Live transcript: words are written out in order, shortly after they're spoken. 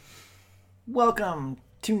Welcome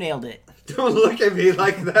to Nailed It. Don't look at me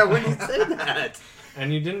like that when you say that.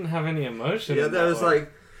 And you didn't have any emotion. Yeah, in that was way.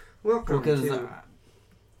 like, welcome Because to...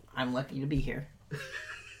 I'm lucky to be here.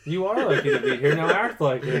 You are lucky to be here. Now act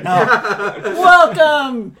like it.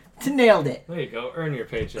 Welcome to Nailed It. There you go. Earn your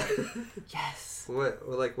paycheck. Yes.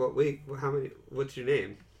 What week? How many? What's your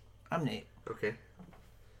name? I'm Nate. Okay.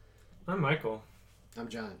 I'm Michael. I'm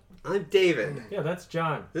John. I'm David. Yeah, that's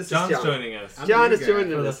John. This is John's John. joining us I'm John the is new guy.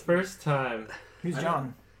 joining for the us. first time. Who's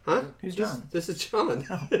John? Huh? Who's John? This is John.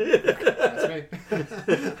 That's me.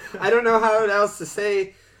 I don't know how else to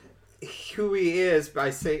say who he is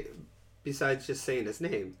besides just saying his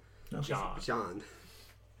name. John. John.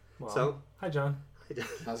 Well, So? hi, John.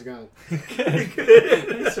 How's it going?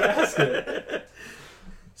 Thanks for asking.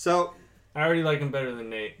 So, I already like him better than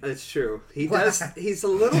Nate. it's true. He does. He's a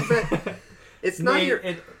little bit. It's not Nate, your.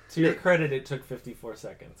 to your credit, it took 54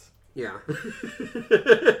 seconds, Yeah. which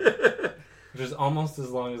is almost as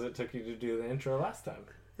long as it took you to do the intro last time.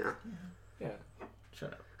 Yeah. Yeah.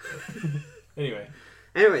 Shut up. Anyway,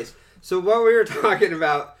 Anyways, so what we were talking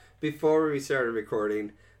about before we started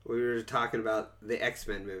recording, we were talking about the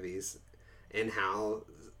X-Men movies and how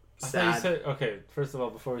I thought sad. you said, okay, first of all,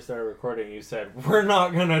 before we started recording, you said, we're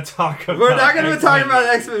not going to talk about We're not going to be talking about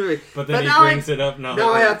movies." X-Men movies. But then But he now brings it up now. Now that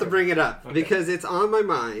I we're- have to bring it up Okay. because it's on my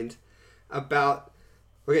mind about.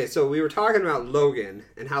 Okay, so we were talking about Logan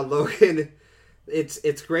and how Logan.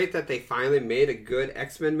 It's great that they finally made a good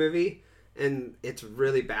X-Men movie, and it's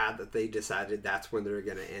really bad that they decided that's when they're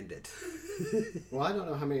going to end it. Well, I don't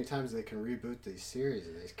know how many times they can reboot these series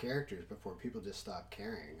and these characters before people just stop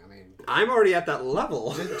caring. I mean, I'm already at that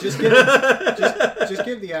level. just give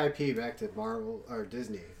the IP back to Marvel or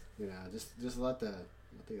Disney. You know, just let the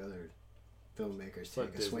other filmmakers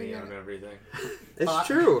Let take a swing Disney at own it. everything. It's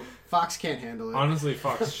true. Fox can't handle it. Honestly,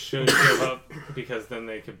 Fox should give up because then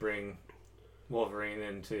they could bring Wolverine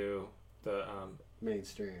into the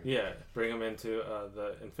Mainstream. bring him into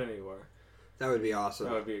the Infinity War. That would be awesome.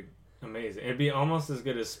 That would be amazing. It'd be almost as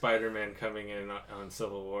good as Spider-Man coming in on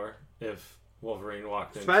Civil War if Wolverine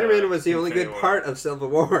walked in. Spider-Man was the only Infinity good War. part of Civil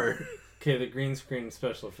War. Okay, the green screen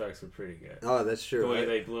special effects were pretty good. Oh, that's The true. way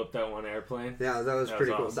they blew up that one airplane. Yeah, that was That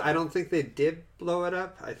pretty was cool. awesome. I don't think they did blow it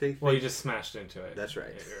up. I think. Well, you just smashed into it. That's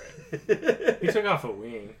right. Yeah, you're right. He took off a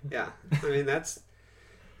wing. Yeah, I mean that's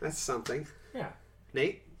something. Yeah.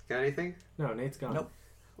 Nate, got anything? No, Nate's gone. Nope.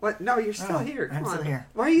 What? No, you're still Oh, here. Come I'm on. still here.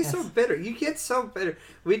 Why are you Yes. so bitter? You get so bitter.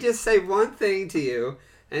 We just say one thing to you,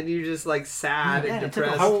 and you're just like sad Yeah, and it took a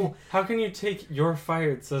depressed. whole- How can you take "you're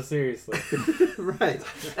fired" so seriously? Right.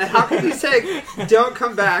 And how can you say don't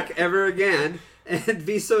come back ever again and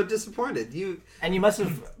be so disappointed? And you must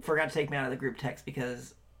have forgot to take me out of the group text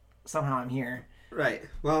because somehow I'm here. Right.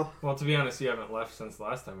 Well, Well, to be honest, you haven't left since the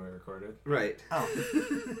last time we recorded, right. Oh,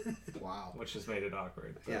 Wow. which has made it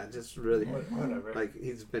awkward. But Yeah, just really whatever. like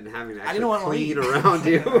he's been having to I didn't actually want to clean leave. around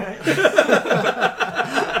you.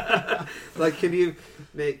 Like, can you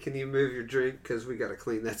move your drink because we got to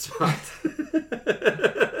clean that spot?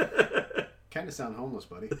 Kind of sound homeless,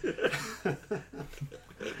 buddy.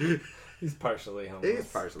 He's partially homeless.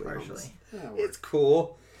 It's partially. homeless. That works. It's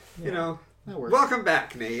cool. You Yeah. know. That works. Welcome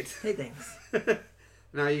back, Nate. hey, thanks.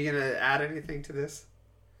 Now, you gonna add anything to this?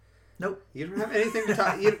 Nope. You don't have anything to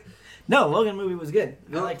talk. No, Logan movie was good.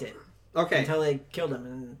 I No. liked it Okay. until they killed him,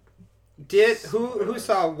 and Who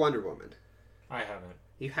saw Wonder Woman? I haven't.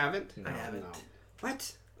 You haven't? No. I haven't. No.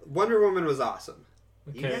 What? Wonder Woman was awesome.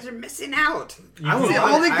 You Okay. guys are missing out. I It's was the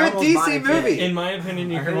bought only I good almost bought DC it today. movie. In my opinion,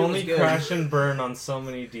 you I can heard it only was good. crash and burn on so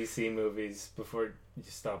many DC movies before you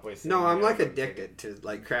stop wasting. No, I'm money like on them. addicted to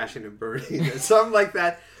like crashing and burning. Something like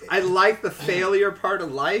that. I like the failure part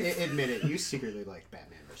of life. Admit it. You secretly like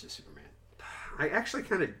Batman versus Superman. I actually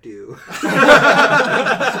kind of do.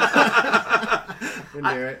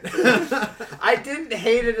 Didn't do it. I didn't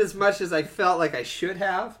hate it as much as I felt like I should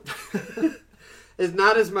have. It's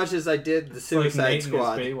not as much as I did the It's like Suicide Nate in his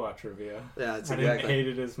Squad. Baywatch review. Yeah, it's I exactly. didn't hate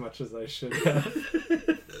it as much as I should have.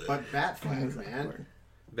 But Batfleck, man.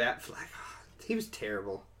 Batfleck. He was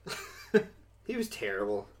terrible. He was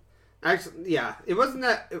terrible. Actually, yeah, it wasn't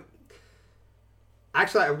that.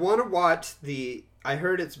 Actually, I want to watch the. I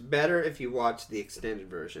heard it's better if you watch the extended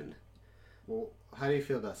version. Well, how do you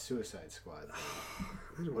feel about Suicide Squad?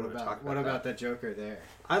 I don't What want to talk about about what about that Joker there?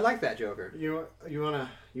 I like that Joker. You're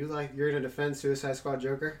gonna defend Suicide Squad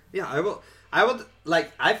Joker? Yeah, I will.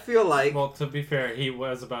 Like. I feel like. Well, to be fair, he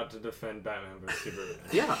was about to defend Batman vs Superman.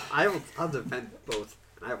 Yeah, I'll defend both.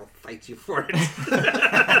 I will fight you for it.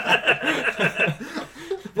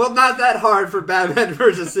 Well, not that hard for Batman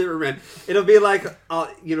versus Superman. It'll be like,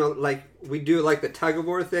 like we do like the tug of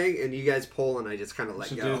war thing, and you guys pull, and I just kind of let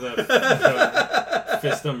Should go. do the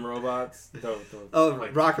Fistum robots.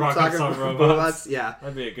 Rock'em Sock'em robots. robots. Yeah.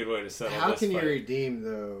 That'd be a good way to settle How this can you fight. redeem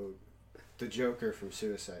though the Joker from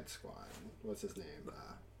Suicide Squad? What's his name?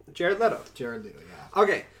 Jared Leto. Jared Leto. Yeah.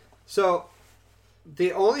 Okay, so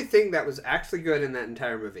the only thing that was actually good in that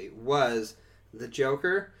entire movie was the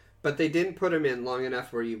Joker, but they didn't put him in long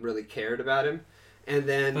enough where you really cared about him. And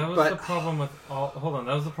then, That was the problem with all. Hold on,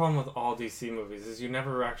 that was the problem with all DC movies. Is you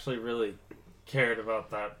never actually really cared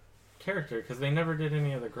about that character because they never did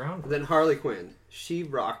any of the groundwork. then Harley Quinn, she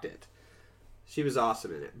rocked it. She was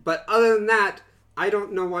awesome in it. But other than that, I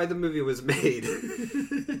don't know why the movie was made.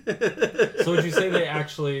 So would you say they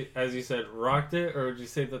actually, as you said, rocked it, or would you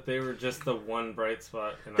say that they were just the one bright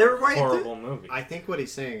spot in They a were right horrible movie? I think what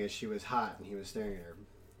he's saying is she was hot and he was staring at her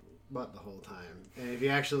butt the whole time. And if you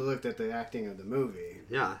actually looked at the acting of the movie,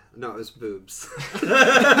 Yeah, no, it was boobs.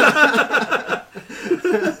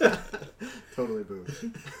 totally boobs.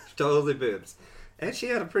 Totally boobs. And she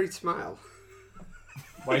had a pretty smile.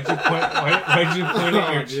 Why'd you point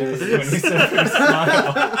at your chest when you said pretty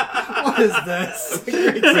smile? What is this?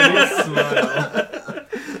 Pretty smile.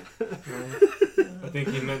 I think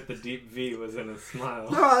he meant the deep V was in his smile.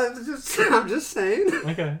 No, I'm just saying.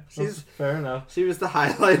 Okay, She's- fair enough. She was the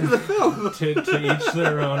highlight of the film. To each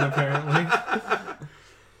their own, apparently.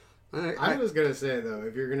 I was gonna say though,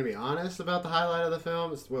 if you're gonna be honest about the highlight of the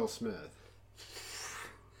film, it's Will Smith.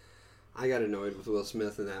 I got annoyed with Will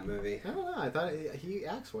Smith in that movie. I don't know. I thought he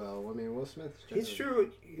acts well. I mean, Will Smith. He's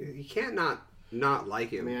true. You can't not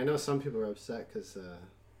like I him. mean, I know some people are upset because the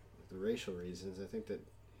racial reasons. I think that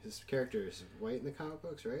his character is white in the comic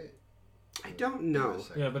books, right? I don't know.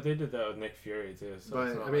 Yeah, but they did that with Nick Fury too. So it's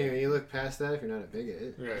But not I mean, like- when you look past that, if you're not a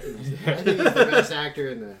bigot, Right. I think he's the best actor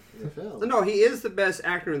in the film. No, he is the best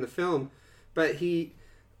actor in the film, but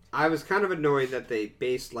I was kind of annoyed that they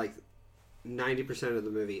based like 90% of the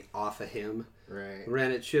movie off of him. Right.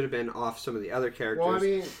 When it should have been off some of the other characters. Well, I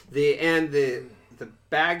mean, the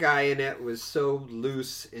bad guy in it was so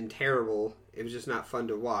loose and terrible. It was just not fun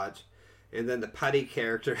to watch. And then the putty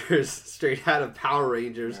characters, straight out of Power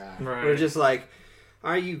Rangers, Right. were just like,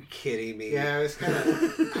 "Are you kidding me?" yeah, it was kind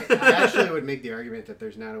of. I actually would make the argument that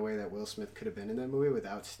there's not a way that Will Smith could have been in that movie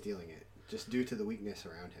without stealing it, just due to the weakness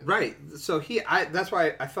around him. Right. So that's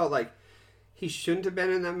why I felt like he shouldn't have been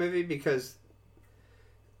in that movie because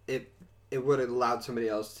it would have allowed somebody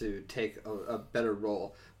else to take a better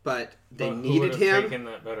role. But they But who needed would have him. taken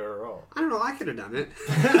that better role? I don't know. I could have done it.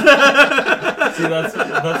 See, that's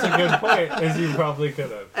a good point. Is you probably could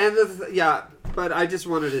have. And but I just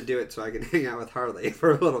wanted to do it so I could hang out with Harley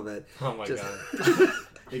for a little bit. Oh my Just- god.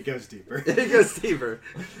 It goes deeper. It goes deeper.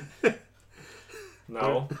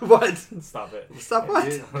 No. What? Stop it. Stop what?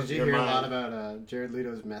 Did you Your hear a mind. lot about Jared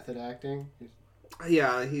Leto's method acting?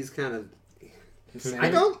 Yeah, he's kind of. He's saying-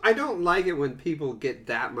 I don't like it when people get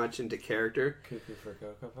that much into character. Cuckoo for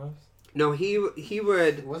Cocoa Puffs? No, he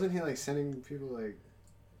would Wasn't he like sending people like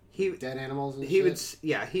he dead animals and he shit? would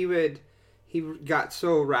yeah he got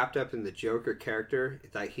so wrapped up in the Joker character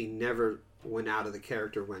that he never went out of the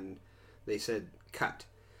character when they said cut.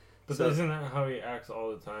 But So- isn't that how he acts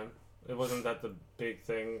all the time? It wasn't that the big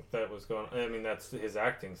thing that was going on? I mean, that's his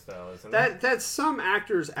acting style, isn't it? That's some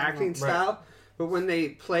actors' acting Right. style, but when they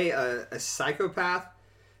play a psychopath,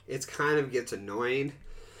 it's kind of gets annoying.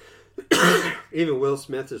 Even Will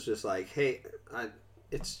Smith is just like, hey,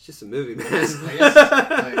 it's just a movie, man. I guess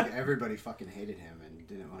like everybody fucking hated him and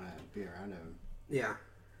didn't want to be around him Yeah,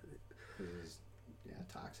 because he was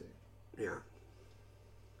toxic. yeah.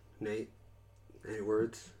 Nate, any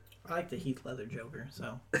words? I like the Heath Ledger Joker,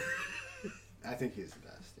 so I think he's the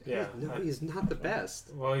best. Yeah. No, he's not the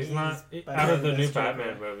best. Well, he's He's not. by Out far of the the new best Joker.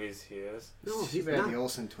 Batman movies, he is. No, Too he's bad not. the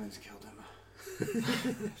Olsen twins killed him.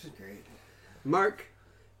 This is great.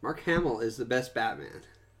 Mark Hamill is the best Batman.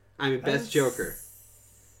 I mean, best Joker.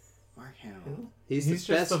 Mark Hamill. He's He's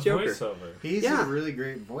the just best a Joker. voiceover. He's Yeah. a really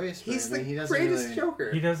great voice. But He's I mean, he the doesn't greatest really,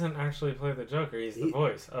 Joker. He doesn't actually play the Joker. He's the He-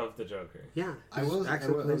 voice of the Joker. Yeah, I he will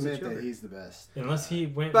actually plays the admit Joker. that he's the best. Unless he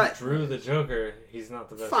went But- and drew the Joker, he's not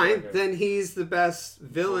the best. Fine, Joker. then he's the best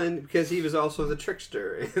villain because he was also the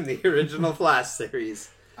trickster in the original Flash series.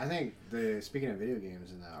 I think speaking of video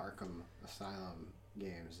games in the Arkham Asylum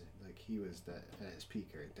games, like he was at his peak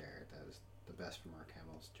right there. That was the best for Mark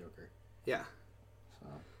Hamill's Joker. Yeah, So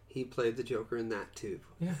he played the Joker in that too.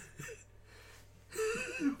 Yeah.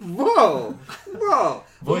 Whoa, whoa!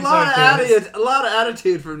 Voice a lot actors. of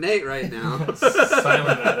attitude from Nate right now.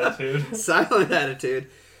 Silent attitude. Silent attitude,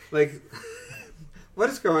 like What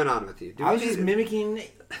is going on with you? I was just mimicking.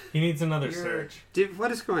 He needs another Your- search. Dude, what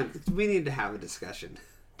is going? We need to have a discussion.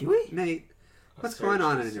 Do we? Nate, A what's search going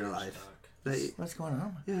on to in your search life? doc. That- What's going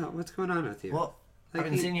on? yeah, what's going on with you? Well, Like, I've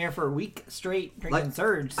been you- sitting here for a week straight drinking Like-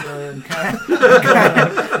 Surge, so I'm kind of,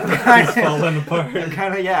 It's falling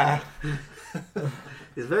apart. yeah.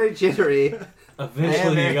 It's very jittery.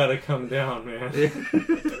 Eventually, man. you gotta come down, man.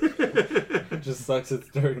 It just sucks it's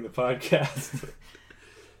during the podcast.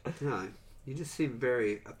 No, you just seem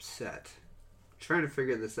very upset. Trying to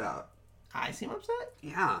figure this out. I seem upset.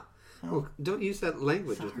 Yeah. Oh. Well, don't use that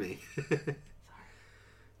language with Sorry. me.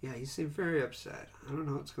 Yeah, you seem very upset. I don't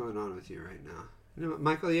know what's going on with you right now. You know,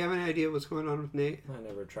 Michael, you have any idea what's going on with Nate? I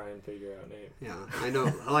never try and figure out Nate. Yeah, I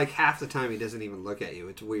know. Like half the time he doesn't even look at you.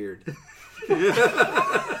 It's weird.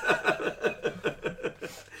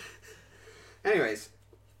 Anyways,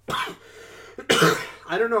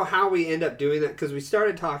 I don't know how we end up doing that because we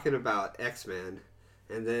started talking about X-Men,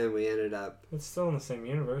 and then we ended up It's still in the same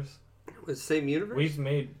universe. with the same universe. We've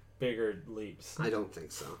made bigger leaps. I don't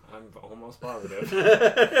think so. I'm almost positive.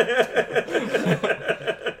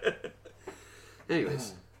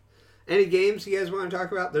 Anyways, any games you guys want to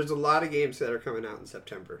talk about? There's a lot of games that are coming out in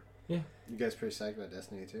September. You guys pretty psyched about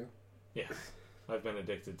Destiny 2? Yes. I've been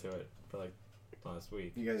addicted to it for like last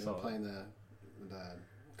week. You guys So- been playing the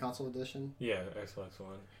console edition? Yeah, Xbox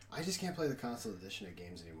One. I just can't play the console edition of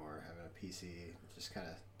games anymore. Having a PC just kind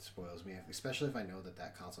of spoils me, especially if I know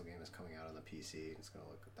that console game is coming out on the PC. It's going to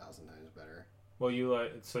look 1,000 times better. Well, you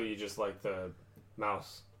just like the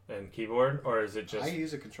mouse and keyboard, or is it just? I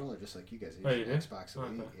use a controller just like you guys use Oh, you an do? Xbox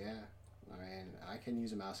Elite. Okay. Yeah. I mean, I can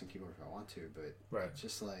use a mouse and keyboard if I want to, but Right. it's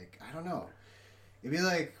just like, I don't know. It'd be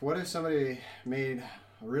like, what if somebody made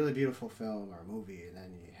a really beautiful film or a movie and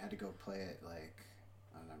then you had to go play it like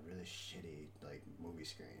on a really shitty like movie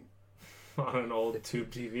screen? on an old tube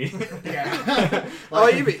TV. Yeah. Oh,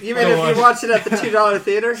 you mean Star if you watch it at the $2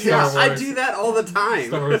 theater? Star Yeah, I Wars. do that all the time.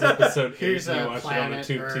 Star Wars Episode 8. Here's you a watch it on a planet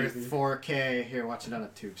tube Earth TV. 4K. Here, watch it on a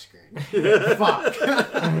tube screen. Fuck.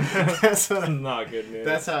 that's what Not good news.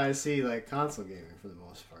 that's how I see like console gaming for the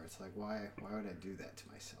most part. It's like, why would I do that to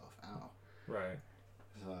myself? Ow. Right.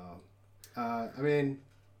 So, I mean,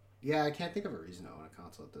 yeah, I can't think of a reason to own a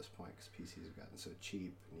console at this point because PCs have gotten so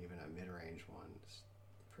cheap, and even a mid-range one is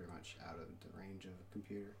pretty much out of the range of a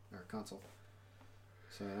computer or console.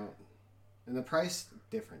 So, I don't. And the price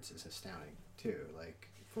difference is astounding too. Like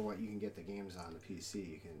for what you can get the games on the PC,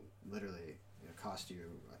 you can literally cost you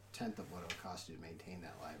a tenth of what it would cost you to maintain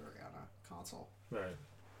that library on a console. Right.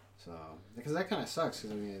 So, because that kind of sucks.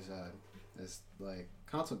 Because I mean, as like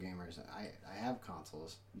console gamers, I have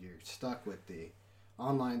consoles. You're stuck with the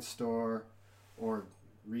online store or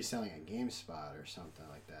reselling at GameSpot or something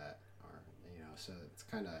like that, or so it's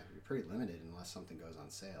kind of you're pretty limited unless something goes on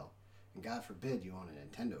sale. And God forbid you own a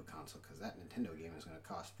Nintendo console because that Nintendo game is going to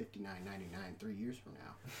cost $59.99 3 years from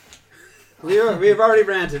now. We've already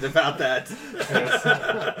ranted about that.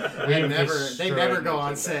 They We've never destroyed go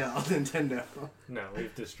on Nintendo. sale, Nintendo. No,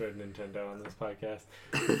 we've destroyed Nintendo on this podcast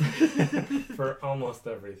for almost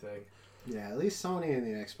everything. Yeah, at least Sony and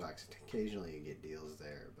the Xbox occasionally you get deals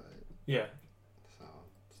there, but Yeah. so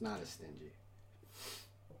it's not as stingy.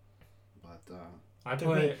 But I Took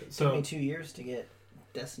play took me 2 years to get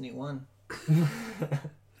Destiny 1.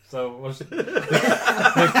 So what's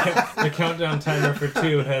the countdown timer for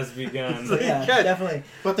 2 has begun. So, yeah, Good. definitely.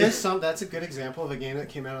 But there's that's a good example of a game that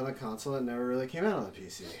came out on the console that never really came out on the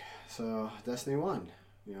PC. So Destiny 1,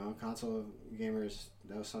 console gamers,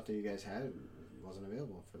 that was something you guys had, it wasn't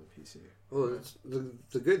available for the PC. Well,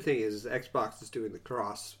 the good thing is Xbox is doing the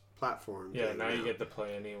cross-platform. Yeah, thing now you get to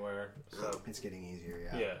play anywhere. So It's getting easier,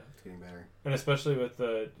 yeah. yeah. It's getting better. And especially with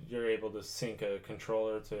you're able to sync a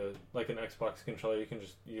controller to like an Xbox controller. You can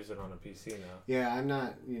just use it on a PC now. Yeah, I'm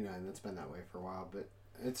not, and that's been that way for a while, but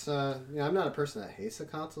it's, I'm not a person that hates the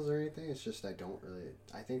consoles or anything. It's just I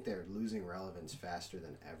think they're losing relevance faster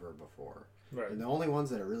than ever before. Right. And the only ones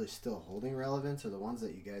that are really still holding relevance are the ones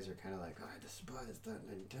that you guys are kind of like, oh, I despise that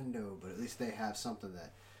Nintendo, but at least they have something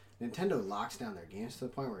that Nintendo locks down their games to the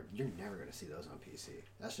point where you're never going to see those on PC.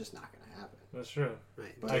 That's just not going to happen. That's true.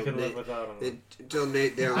 Right. But I can live without them. Until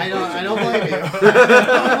Nate down. I don't blame you.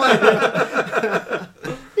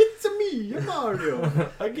 It's me,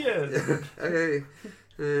 Mario. Again. Okay.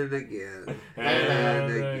 And again.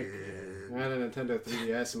 And again. I had a Nintendo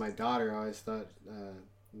 3DS, and my daughter always thought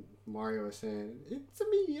Mario was saying, "It's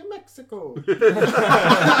me, Mexico."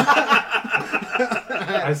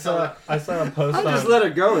 I saw a post I'll just on let her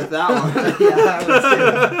go with that one. Yeah, I was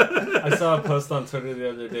too. I saw a post on Twitter the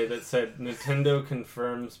other day that said Nintendo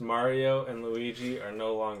confirms Mario and Luigi are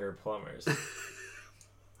no longer plumbers.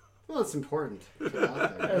 Well, it's important. To put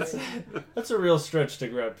out there, That's, right? that's a real stretch to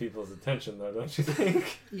grab people's attention, though, don't you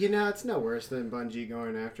think? You know, it's no worse than Bungie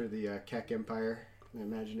going after the Keck Empire, the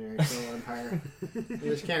imaginary Soul Empire. You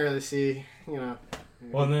just can't really see, you know.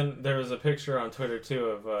 Well, and then there was a picture on Twitter, too,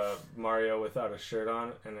 of Mario without a shirt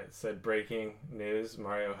on, and it said, breaking news,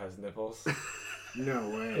 Mario has nipples. No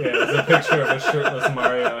way. Yeah, it was a picture of a shirtless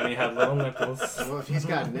Mario, and he had little nipples. Well, if he's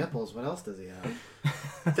got nipples, what else does he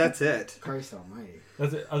have? That's it. Christ almighty.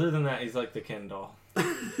 That's it. Other than that, he's like the Ken doll.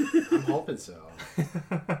 I'm hoping so.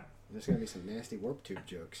 There's going to be some nasty warp tube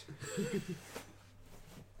jokes.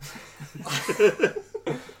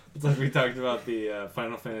 It's like we talked about the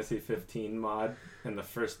Final Fantasy 15 mod, and the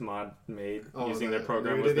first mod made using their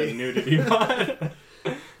program was the nudity mod.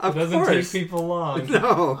 Of It doesn't course. take people long.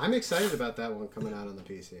 No. I'm excited about that one coming out on the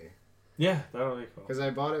PC. Yeah, that'll be cool. Because I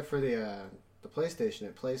bought it for the PlayStation.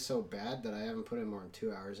 It plays so bad that I haven't put in more than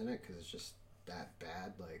 2 hours in it because it's just that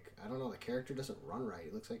bad. Like, I don't know, the character doesn't run right.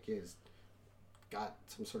 It looks like he's got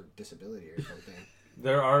some sort of disability or something.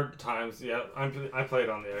 There are times, I played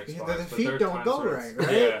on the Xbox. The but there feet are don't times go where right, it's-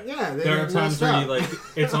 right? Yeah. Yeah, There are times messed where up. you like,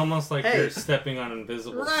 it's almost like Hey. you're stepping on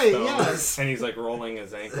invisible Right, stones, yes. and he's like rolling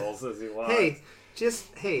his ankles as he walks.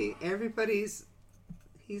 Hey, everybody's.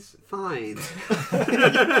 He's fine.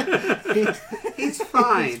 He's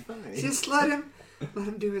fine. fine. Just let him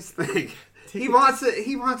do his thing. He wants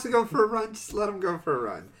to go for a run. Just let him go for a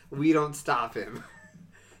run. We don't stop him.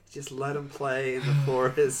 Just let him play in the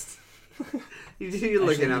forest. You're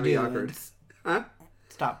looking Actually, at you me do. awkward. Huh?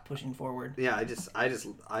 Stop pushing forward. Yeah, I just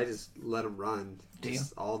let him run Do you?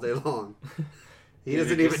 just all day long. He David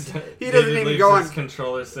doesn't even just- he David doesn't even leaves go his on.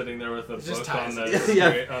 controller sitting there with a He just book on ties the it.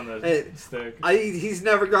 Yeah. on the Hey, stick. He's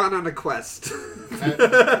never gone on a quest.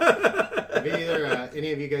 Have either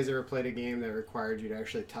any of you guys ever played a game that required you to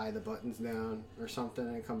actually tie the buttons down or something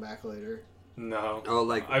and come back later? No. Oh,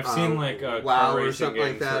 like I've seen like WoW car or racing something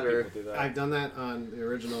like games that, where or people do that. I've done that on the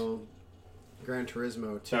original Gran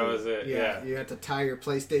Turismo too. That was it, yeah. You had to tie your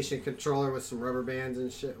PlayStation controller with some rubber bands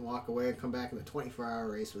and shit and walk away and come back, and the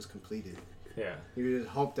 24-hour race was completed. Yeah. You just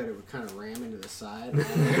hoped that it would kind of ram into the side.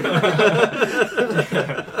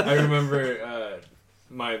 I remember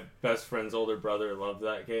my best friend's older brother loved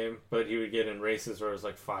that game, but he would get in races where it was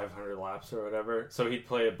like 500 laps or whatever. So he'd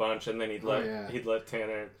play a bunch, and then he'd let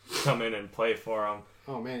Tanner come in and play for him.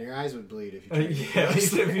 Oh man, your eyes would bleed if you tried to do Yeah,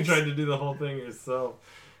 those if you things. tried to do the whole thing yourself.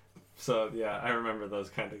 So yeah, I remember those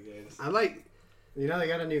kind of games. I like. You know, they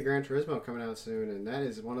got a new Gran Turismo coming out soon, and that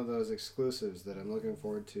is one of those exclusives that I'm looking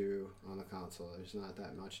forward to on the console. There's not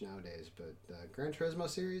that much nowadays, but the Gran Turismo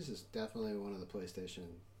series is definitely one of the PlayStation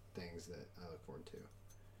things that I look forward to.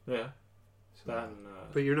 Yeah, So, that and,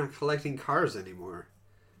 But you're not collecting cars anymore.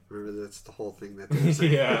 Remember, that's the whole thing that they're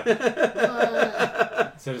saying.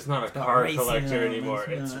 yeah. So it's not a not car racing collector them, anymore;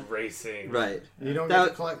 it's it's not. racing. Right. you don't That- get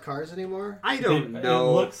to collect cars anymore? I don't It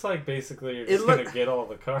know. looks like basically you're It just look- gonna get all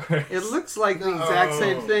the cars. It looks like the exact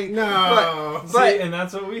same thing. No. But- See, and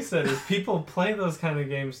that's what we said is people play those kind of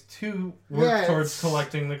games to work Yeah, towards it's-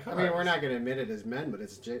 collecting the I cars. mean, we're not going to admit it as men, but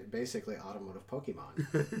it's basically automotive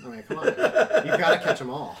Pokemon. I mean, come on. You've got to catch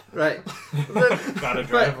them all. Right. Gotta But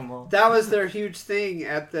drive them all. that was their huge thing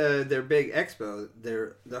at their big expo.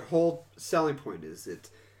 Their whole selling point is it's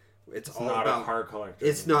It's all not about a car collector.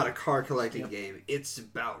 It's anymore. not a car collecting game. It's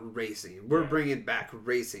about racing. We're Yeah. bringing back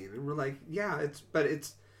racing, and we're like, yeah,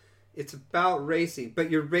 it's about racing, but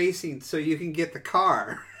you're racing so you can get the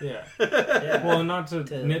car. Yeah. Yeah. Well, not to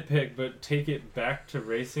To- nitpick, but take it back to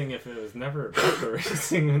racing if it was never about the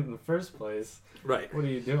racing in the first place. Right. What are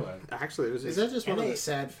you doing? Actually, it was. Is that just one And of they- the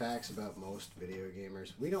sad facts about most video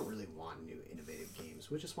gamers? We don't really want new innovative games.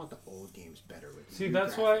 We just want the old games better with See, new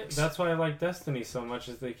that's graphics. why I like Destiny so much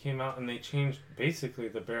is they came out and they changed basically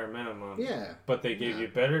the bare minimum. Yeah. But they gave you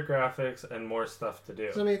better graphics and more stuff to do.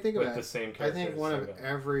 'Cause, I mean, think with about the it. same I characters. think one of so-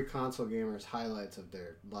 every console gamer's highlights of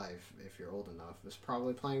their life, if you're old enough, is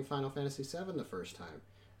probably playing Final Fantasy VII the first time.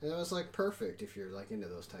 And it was like perfect if you're like into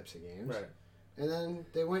those types of games. Right. And then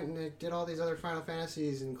they went and they did all these other Final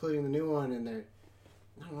Fantasies, including the new one, and they're,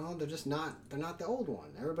 I don't know, they're not the old one.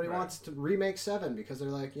 Everybody Right. wants to remake 7 because they're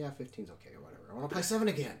like, yeah, 15's okay or whatever. I want to play 7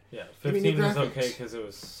 again. Yeah, Give me new 15 was graphics. okay because it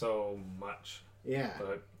was so much. Yeah.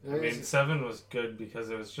 But, It I mean, was- 7 was good because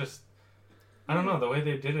it was just... I don't know, the way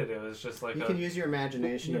they did it, it was just like You a... can use your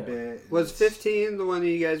imagination a Yeah. bit. Was It's- 15 the one that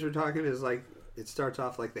you guys were talking? Is like it starts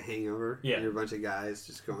off like The Hangover. Yeah. And you're a bunch of guys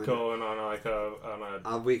just going going on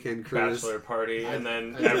a weekend cruise. bachelor party, and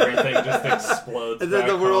then I- everything just explodes. And then back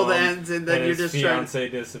the world home, ends, and then you're his just trying. fiance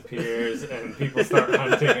disappears, and people start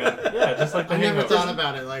hunting him. Yeah, just like the I never Hangover. thought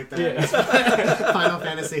about it like that. Yeah. Final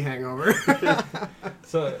Fantasy Hangover.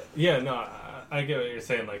 So yeah, no, I get what you're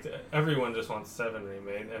saying. Like, everyone just wants 7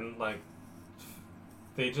 remade, and like,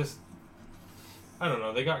 they just, I don't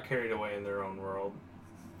know, they got carried away in their own world.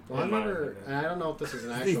 Well, and I don't know if this is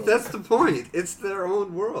an actual... That's the point. It's their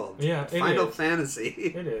own world. Yeah, Final Fantasy.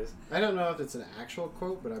 It is. I don't know if it's an actual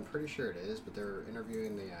quote, but I'm pretty sure it is. But they're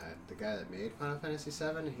interviewing the guy that made Final Fantasy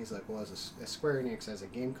VII, and he's like, well, as a Square Enix, as a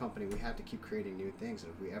game company, we have to keep creating new things.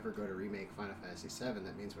 And if we ever go to remake Final Fantasy VII,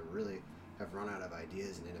 that means we really have run out of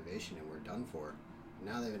ideas and innovation, and we're done for. And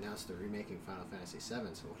now they've announced they're remaking Final Fantasy VII,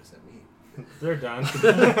 so what does that mean? They're done.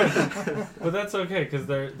 But that's okay, because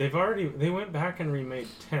they went back and remade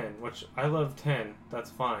 10, which I love 10. That's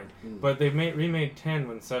fine. But they remade 10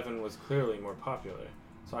 when 7 was clearly more popular.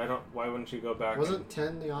 So why wouldn't you go back? Wasn't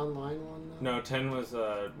 10 the online one though? No, 10 was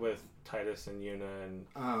with Titus and Yuna and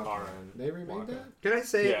Ara. They remade that? Can I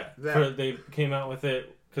say that? They came out with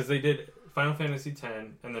it because they did Final Fantasy X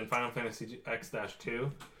and then Final Fantasy X-2.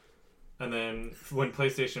 And then when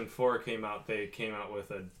PlayStation 4 came out, they came out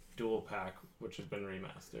with a dual pack, which has been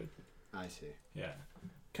remastered. I see. Yeah.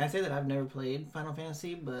 Can I say that I've never played Final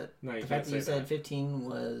Fantasy, but no, the fact that you said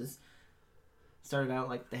 15 started out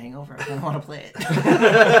like The Hangover, I don't want to play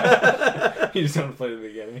it. You just want to play the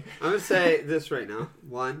beginning. I'm going to say this right now.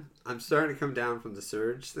 One, I'm starting to come down from the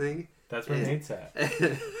Surge thing. That's where Nate's at.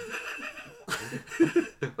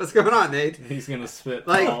 What's going on, Nate? He's going to spit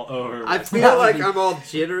like, all over. I feel like I'm all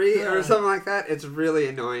jittery or something like that. It's really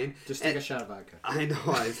annoying. Just take a shot of vodka. I know.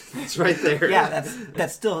 It's right there. Yeah,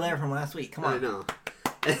 that's still there from last week. Come on. I know.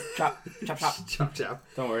 Chop, chop, chop. Chop, chop.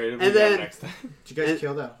 Don't worry, it'll be And then, next time. Did you guys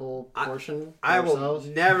kill that whole portion? I will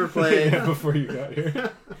never play. Before you got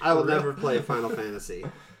here. I will never play Final Fantasy.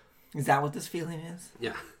 Is that what this feeling is?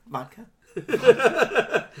 Yeah. Vodka?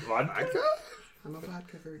 Vodka? I'm a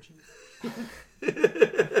vodka virgin.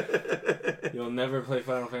 You'll never play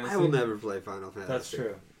Final Fantasy? I will never play Final Fantasy. That's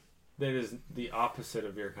true. That is the opposite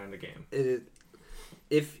of your kind of game. It is.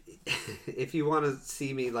 If you want to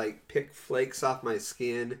see me like pick flakes off my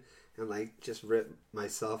skin and like just rip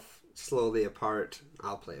myself slowly apart,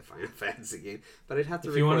 I'll play a Final Fantasy game. But I'd have to.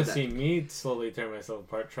 If you want to see me slowly tear myself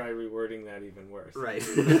apart, try rewording that even worse. Right.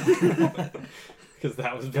 Because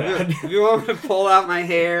that was bad. If you want me to pull out my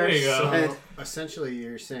hair, there you go. So, essentially,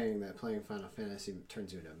 you're saying that playing Final Fantasy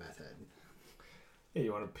turns you into a meth head. Yeah,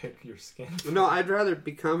 you want to pick your skin. No, I'd rather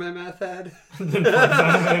become a meth head than play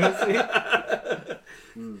Final Fantasy.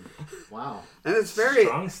 Wow. And it's very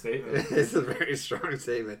strong statement. It's a very strong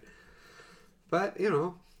statement. But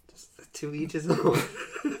just to each his own.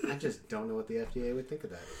 I just don't know what the FDA would think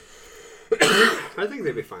of that. I think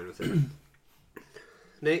they'd be fine with it.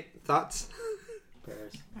 Nate, thoughts?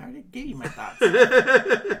 I already gave you my thoughts.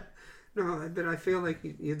 No, but I feel like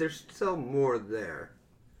there's still more there.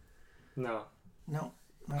 No. No,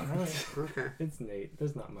 not really. Okay. It's Nate.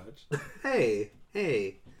 There's not much. Hey.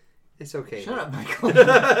 It's okay. Shut up, Michael.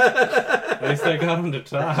 At least I got him to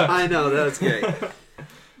talk. I know, that's great.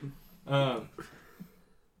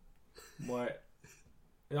 What?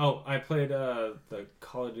 Oh, I played the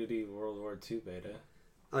Call of Duty World War II beta.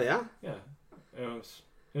 Oh, yeah? Yeah. It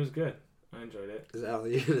was good. I enjoyed it. Is that all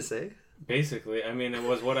you're going to say? Basically, I mean, it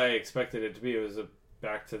was what I expected it to be. It was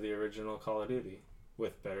back to the original Call of Duty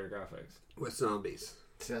with better graphics. With zombies.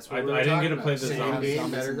 See, that's I didn't get to play the zombies.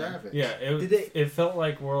 Better graphics. Yeah, it felt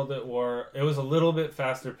like World at War. It was a little bit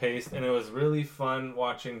faster paced, and it was really fun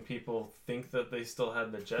watching people think that they still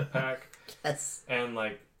had the jetpack. Yes. And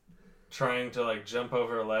like trying to like jump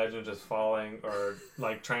over a ledge and just falling, or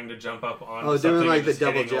like trying to jump up on. Oh, doing like the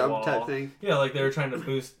double hitting a jump wall. type thing. Yeah, like they were trying to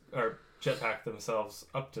boost or jetpack themselves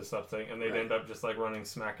up to something, and they'd end up just like running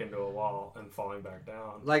smack into a wall and falling back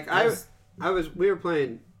down. Like we were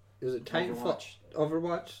playing. Is it Titanfall?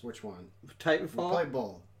 Overwatch? Which one? Titanfall? We played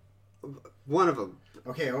both. One of them.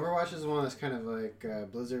 Okay, Overwatch is the one that's kind of like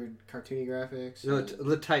Blizzard cartoony graphics. No,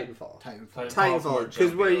 the Titanfall. Titanfall,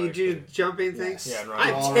 because where you like do jumping things. Yeah, and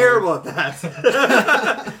I'm terrible at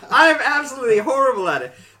that. I'm absolutely horrible at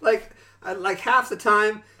it. Like half the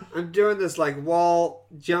time, I'm doing this like wall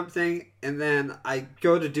jump thing, and then I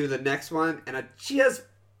go to do the next one, and I just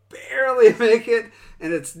barely make it,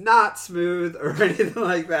 and it's not smooth or anything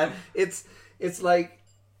like that. It's like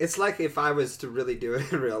if I was to really do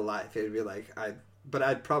it in real life, it'd be like but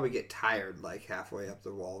I'd probably get tired like halfway up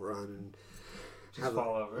the wall run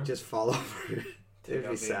and just fall over. It'd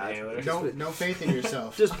be sad. No faith in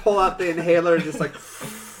yourself. Just pull out the inhaler and just like.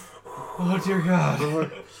 Oh dear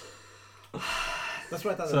God. That's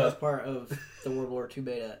what I thought the best part of the World War II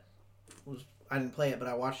beta was. I didn't play it, but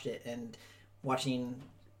I watched it, and watching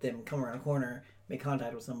them come around a corner, make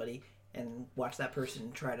contact with somebody, and watch that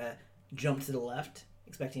person try to jump to the left,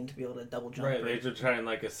 expecting to be able to double jump. Right, they just try and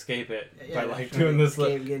like escape it Yeah, by like doing this,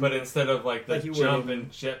 escape, but instead of like the like you jump would.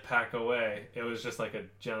 and jetpack away, it was just like a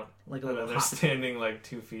jump. Like a And little then they're hop. standing like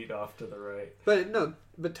 2 feet off to the right. But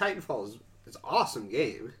Titanfall is an awesome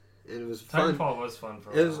game, and it was fun. Titanfall was fun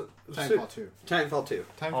for a It was while. Titanfall 2. Titanfall 2.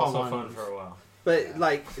 Titanfall Also 1 fun for a while. But Yeah.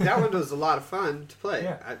 like that one was a lot of fun to play.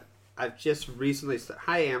 Yeah. I've just recently.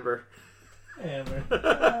 Hi, Amber. Amber.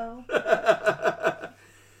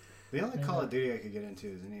 The only Call of Duty I could get into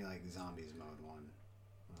is any like zombies mode one,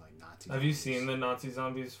 or, like Nazi. Have you zombies. seen the Nazi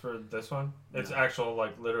zombies for this one? It's No. actual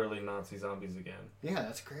like literally Nazi zombies again. Yeah,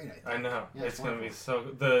 that's great. I think. I know. Yeah, it's gonna be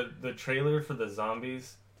wonderful. so. The trailer for the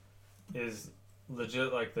zombies is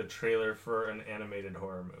legit like the trailer for an animated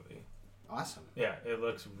horror movie. Awesome. Yeah, it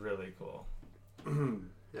looks really cool.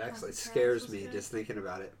 It actually scares me just thinking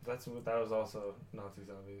about it. That was also Nazi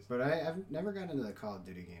zombies. But I've never gotten into the Call of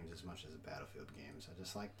Duty games as much as the Battlefield games. I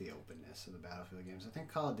just like the openness of the Battlefield games. I think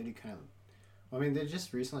Call of Duty kind of... Well, I mean, they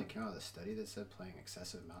just recently came out with a study that said playing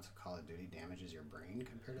excessive amounts of Call of Duty damages your brain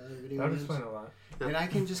compared to other video That would games. explain a lot. And I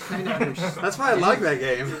can just kind of understand... That's why I like that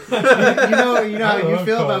game. you know how I you love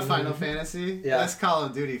feel Call about of Final Duty. Fantasy? Yeah. That's Call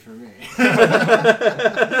of Duty for me.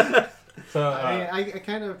 So I mean, I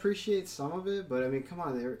kind of appreciate some of it, but I mean, come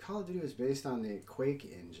on, Call of Duty was based on the Quake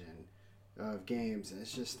engine of games, and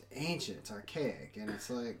it's just ancient, it's archaic, and it's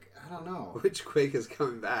like, I don't know. Which Quake is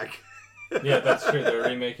coming back? yeah, that's true. They're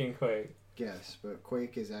remaking Quake. Yes, but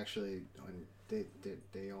Quake is actually, when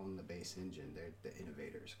they own the base engine, they're the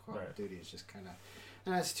innovators. Call of Right. Duty is just kind of,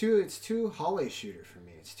 and it's too hallway shooter for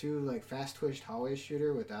me. It's too like fast twitched hallway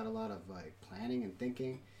shooter without a lot of like planning and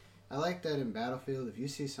thinking. I like that in Battlefield, if you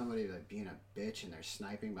see somebody like being a bitch and they're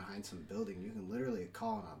sniping behind some building, you can literally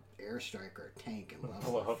call an airstrike or a tank and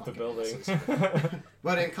level Blow their up the fucking building. asses.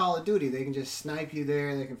 But in Call of Duty, they can just snipe you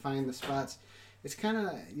there. They can find the spots. It's kind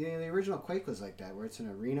of, you know, the original Quake was like that, where it's an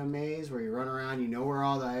arena maze where you run around, you know where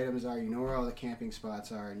all the items are, you know where all the camping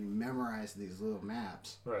spots are, and you memorize these little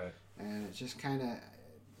maps. Right. And it's just kind of,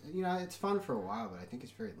 you know, it's fun for a while, but I think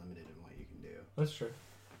it's very limited in what you can do. That's true.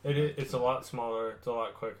 It's a lot smaller. It's a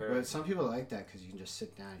lot quicker. But some people like that because you can just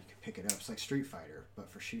sit down, you can pick it up. It's like Street Fighter, but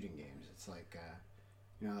for shooting games. It's like,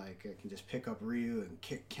 you know, like I can just pick up Ryu and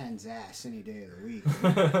kick Ken's ass any day of the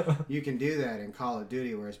week. You can do that in Call of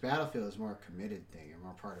Duty, whereas Battlefield is more a committed thing. You're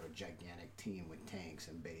more part of a gigantic team with tanks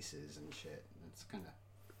and bases and shit. And it's kind of...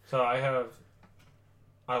 So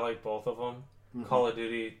I like both of them. Mhm. Call of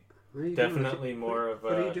Duty What are you definitely doing with more of a...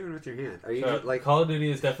 What are you doing with your hand? Are you So, just, like? Call of Duty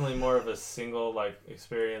is definitely more of a single like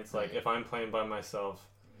experience. Like Right. if I'm playing by myself.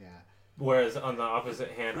 Yeah. Whereas on the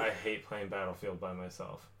opposite hand, I hate playing Battlefield by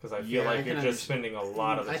myself because I feel Yeah, I like can you're just spending a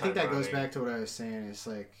lot of the I time. think that goes running. back to what I was saying. It's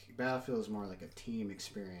like Battlefield is more like a team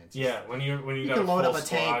experience. Yeah, when you You got can load full up a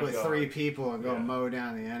tank squad with going. 3 people and go Yeah. mow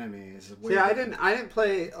down the enemy. It's way See, I different. didn't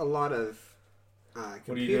play a lot of What are you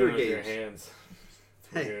computer doing with games. your hands?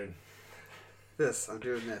 It's Hey. weird. I'm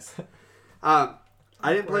doing this. I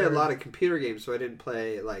didn't play a lot of computer games, so I didn't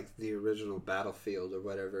play like the original Battlefield or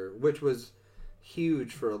whatever, which was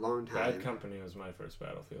huge for a long time. Bad Company was my first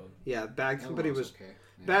Battlefield. Yeah, Bad That Company one was okay.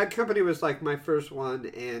 Yeah. Bad Company was like my first one,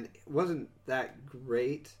 and it wasn't that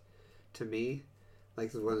great to me.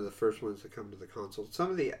 Like one of the first ones to come to the console. Some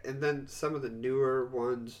of the newer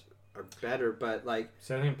ones are better, but like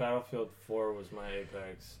So I think Battlefield 4 was my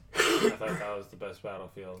apex. I thought that was the best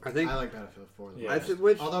Battlefield. I think I like Battlefield 4. Yeah. I think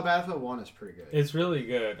which Although Battlefield 1 is pretty good. It's really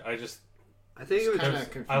good. I think it was It's kinda I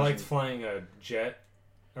confusing. liked flying a jet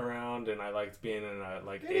around, and I liked being in a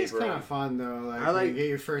like It is kind Abram. of fun though. Like, I like- you get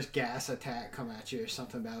your first gas attack come at you or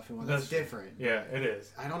something. Battlefield 1 that's That's- different. Yeah, it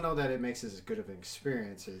is. I don't know that it makes it as good of an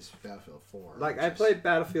experience as Battlefield 4. like which I is- played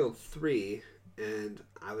Battlefield 3, and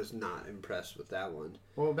I was not impressed with that one.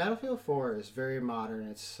 Well, Battlefield 4 is very modern.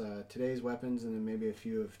 It's today's weapons and then maybe a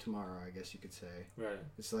few of tomorrow, I guess you could say. Right.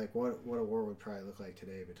 It's like what a war would probably look like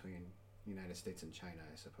today between the United States and China,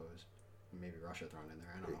 I suppose. Maybe Russia thrown in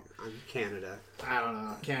there. I don't know. I'm Canada. I don't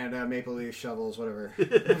know. Canada, Maple Leaf, shovels, whatever.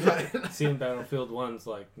 But Seeing Battlefield 1's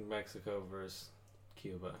like Mexico versus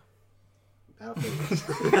Cuba.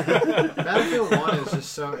 Battlefield 1 is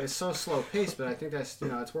just so slow paced, but I think that's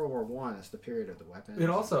it's World War One. It's the period of the weapons. It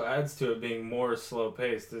also adds to it being more slow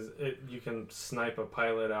paced. You can snipe a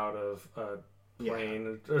pilot out of a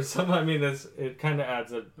plane or something. I mean, it kind of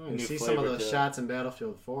adds a You new see flavor some of those to it. shots in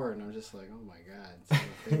Battlefield 4, and I'm just like, oh my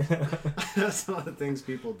god, some of the things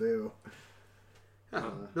people do.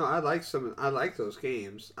 No, I like those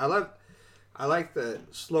games. I like the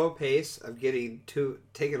slow pace of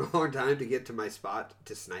taking a long time to get to my spot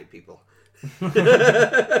to snipe people. Well,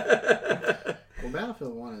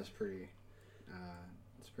 Battlefield 1 is pretty.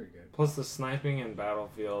 It's pretty good. Plus, the sniping in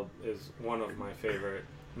Battlefield is one of my favorite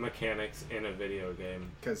mechanics in a video game.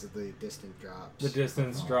 Because of the distance drops. The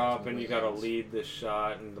distance drop, and you gotta lead the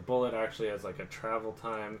shot, and the bullet actually has like a travel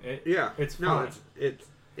time. It's fun. No,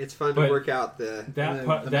 it's fun to work out the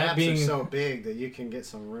the maps are so big that you can get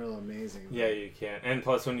some real amazing. Yeah, you can. And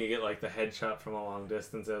plus, when you get like the headshot from a long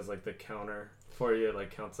distance, it has like the counter for you. It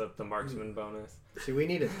like counts up the marksman bonus. See, we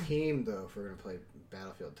need a team though if we're gonna play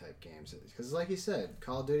Battlefield type games, because like you said,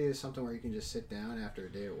 Call of Duty is something where you can just sit down after a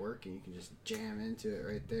day at work and you can just jam into it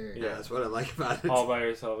right there. Yeah, that's what I like about it. All by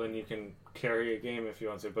yourself, and you can carry a game if you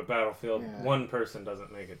want to. But Battlefield, one person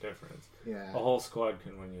doesn't make a difference. Yeah, a whole squad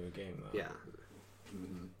can win you a game though. Yeah.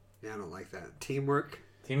 Mm-hmm. Yeah, I don't like that. Teamwork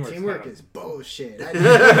is bullshit.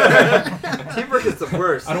 Teamwork is the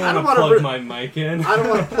worst. I don't want to plug my mic in. I don't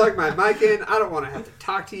want to plug my mic in. I don't want to have to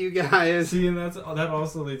talk to you guys. See, and that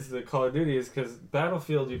also leads to Call of Duty, is because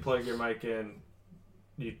Battlefield, you plug your mic in,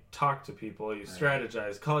 you talk to people, you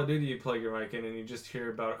strategize. Call of Duty, you plug your mic in, and you just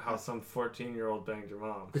hear about how some 14-year-old banged your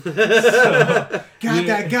mom. That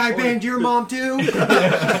guy banged your mom too.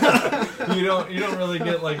 You don't really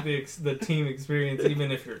get like the team experience,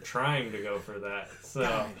 even if you're trying to go for that. So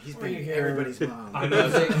God, he's banging everybody's mom. I know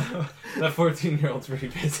that 14-year-old's pretty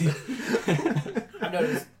busy. I've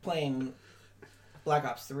noticed playing Black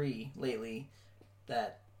Ops 3 lately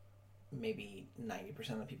that maybe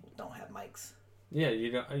 90% of the people don't have mics. Yeah,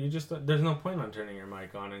 there's no point on turning your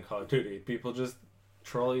mic on in Call of Duty. People just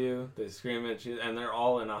troll you, they scream at you, and they're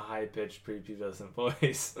all in a high-pitched, prepubescent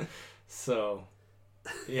voice. So,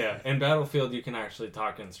 yeah, in Battlefield, you can actually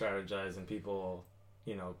talk and strategize, and people,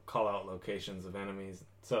 call out locations of enemies.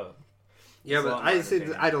 So, yeah, but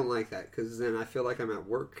I don't like that, because then I feel like I'm at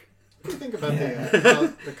work. Think about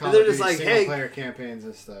the Call of Duty single-player campaigns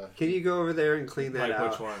and stuff. Can you go over there and clean that out?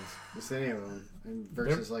 Like which ones? Just any of them.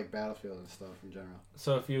 Versus like Battlefield and stuff in general.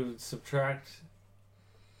 So if you subtract...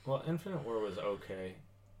 Well, Infinite War was okay,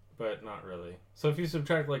 but not really. So if you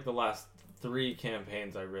subtract like the last 3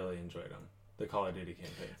 campaigns, I really enjoyed them. The Call of Duty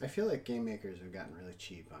campaigns. I feel like game makers have gotten really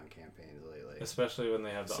cheap on campaigns lately. Especially when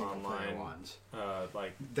they have the online ones.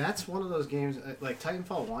 That's one of those games, like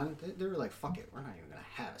Titanfall 1, they were like, fuck it, we're not even going to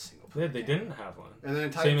have a single player they didn't have one. And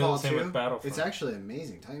then Titanfall 2, with Battlefront. it's actually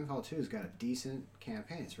amazing. Titanfall 2 has got a decent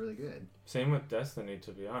campaign. It's really good. Same with Destiny,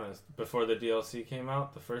 to be honest. Before the DLC came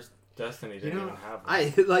out, the first Destiny didn't even have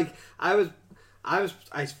one. I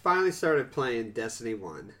finally started playing Destiny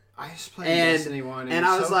 1. I was playing Destiny 1 and it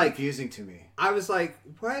was so confusing to me. I was like,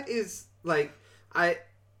 what is,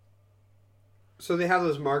 so they have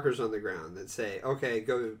those markers on the ground that say, okay,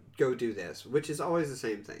 go do this, which is always the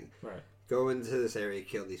same thing. Right. Go into this area,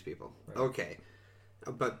 kill these people. Right. Okay.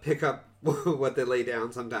 But pick up what they lay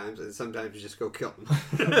down sometimes, and sometimes you just go kill them.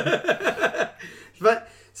 But,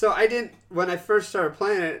 so I didn't, when I first started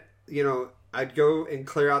playing it, I'd go and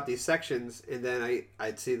clear out these sections, and then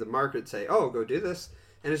I'd see the marker say, oh, go do this.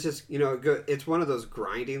 And it's just, it's one of those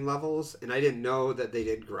grinding levels, and I didn't know that they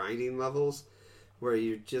did grinding levels where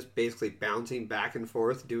you're just basically bouncing back and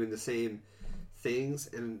forth doing the same things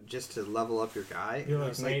and just to level up your guy. You're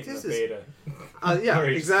like Nate in the beta. Yeah,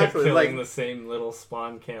 exactly. Killing the same little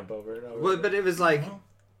spawn camp over and over. Well, but it was like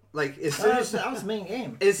as soon as that was the main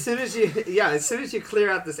game. As soon as you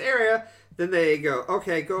clear out this area, then they go,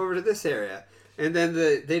 okay, go over to this area, and then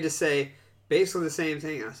they just say basically the same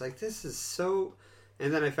thing. I was like, this is so.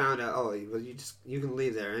 And then I found out, you can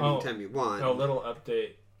leave there anytime you want. Oh, little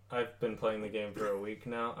update. I've been playing the game for a week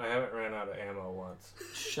now. I haven't ran out of ammo once.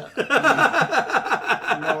 Shut up.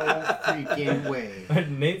 No freaking way.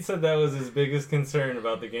 Nate said that was his biggest concern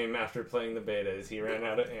about the game after playing the beta, is he ran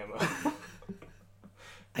out of ammo.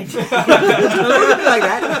 I did. Like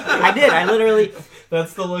that. I did. I literally...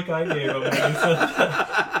 That's the look I gave him when he said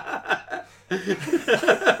that.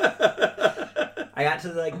 I got to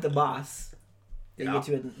the boss. Did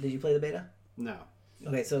you play the beta? No.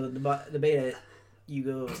 Okay, so the beta, you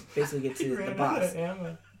go basically get to the boss,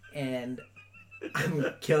 and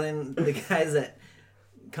I'm killing the guys that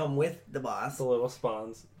come with the boss. The little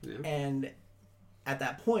spawns. Yeah. And at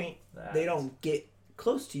that point, they don't get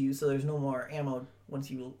close to you, so there's no more ammo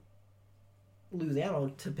once you lose ammo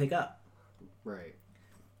to pick up. Right.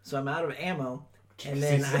 So I'm out of ammo. And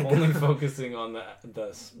then I'm only focusing on the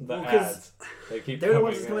ads. They're the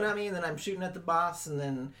ones that's coming at me, and then I'm shooting at the boss, and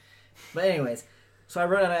then... But anyways, so I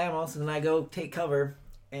run out of ammo, so then I go take cover,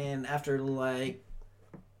 and after 20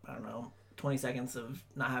 seconds of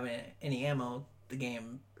not having any ammo, the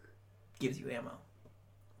game gives you ammo.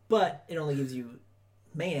 But it only gives you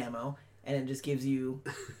main ammo, and it just gives you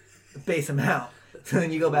the base amount. So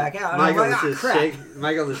then you go back out, and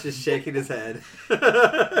Michael is just shaking his head.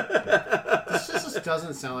 It's just a just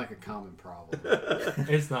doesn't sound like a common problem.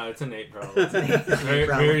 It's not. It's a Nate problem.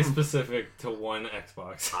 Very specific to one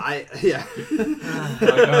Xbox.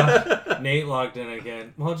 Nate logged in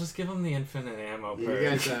again. Well, just give him the infinite ammo. You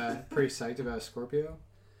guys pretty psyched about Scorpio?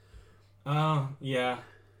 Yeah.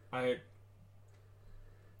 I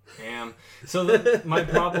am. So my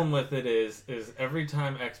problem with it is every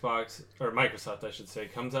time Xbox, or Microsoft I should say,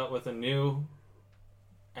 comes out with a new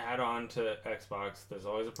add-on to Xbox, there's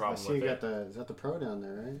always a problem with it. Is that the Pro down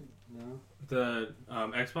there, right? No. The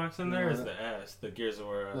Xbox in there is the S, the Gears of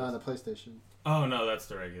War S. No, the PlayStation. Oh no, that's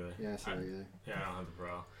the regular. Yeah, it's the regular. Yeah, I don't have the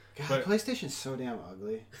Pro. God, But PlayStation's so damn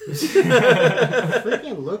ugly.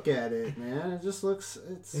 Freaking look at it, man. It just looks.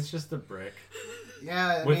 It's just a brick.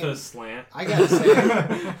 Yeah, with a slant. I gotta say,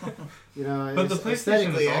 you know, but the PlayStation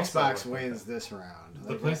aesthetically, Xbox wins this round.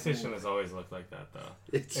 The PlayStation has always looked like that, though.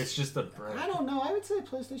 It's just a brick. I don't know. I would say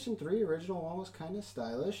PlayStation 3 original one was kind of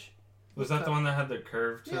stylish. Was that the one that had the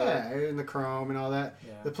curve to it? And the chrome and all that.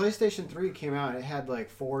 Yeah. The PlayStation 3 came out. It had like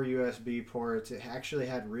 4 USB ports. It actually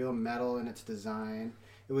had real metal in its design.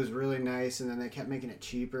 It was really nice, and then they kept making it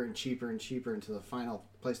cheaper and cheaper and cheaper until the final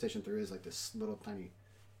PlayStation 3 is like this little tiny,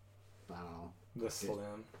 I don't know. The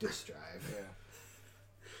slim disk drive.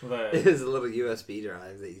 Yeah. It is a little USB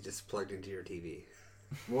drive that you just plugged into your TV.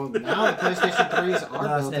 Well, now the PlayStation 3s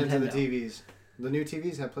are built into the TVs. The new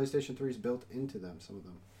TVs have PlayStation 3s built into them, some of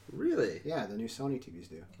them. Really? Yeah, the new Sony TVs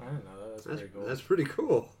do. I didn't know that. That's pretty cool. That's pretty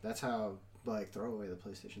cool. That's how, throwaway the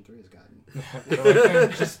PlayStation 3 has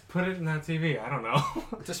gotten. Just put it in that TV. I don't know.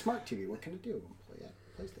 It's a smart TV. What can it do? Play at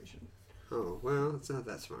PlayStation. Oh, well, it's not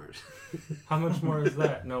that smart. How much more is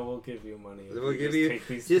that? No, we'll give you money. We'll give you... Take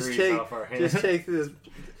these threes off our hands. Just take this...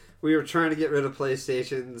 We were trying to get rid of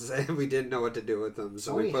PlayStations, and we didn't know what to do with them,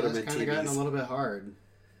 so we put them in TVs. Sony has kind of gotten a little bit hard.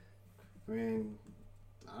 I mean,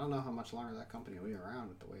 I don't know how much longer that company will be around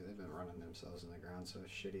with the way they've been running themselves in the ground so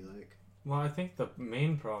shitty-like. Well, I think the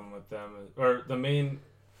main problem with them, or the main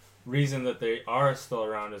reason that they are still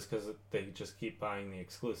around is because they just keep buying the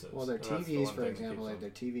exclusives. Well, their TVs, for example, like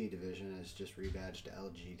their TV division is just rebadged to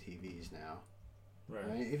LG TVs now. Right.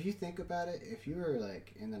 I mean, if you think about it, if you were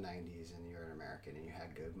like in the 90s and you were an American and you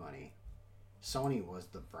had good money, Sony was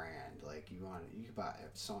the brand. Like you could buy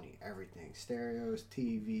Sony everything, stereos,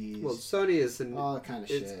 TVs. Well, Sony is all that kind of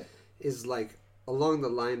shit. Is like along the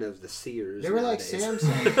line of the Sears. They were nowadays. like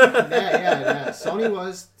Samsung. yeah. Sony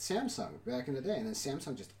was Samsung back in the day, and then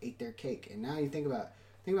Samsung just ate their cake. And now you think about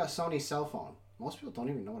Sony's cell phone. Most people don't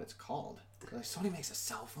even know what it's called. They're like, Sony makes a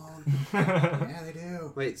cell phone? Yeah, they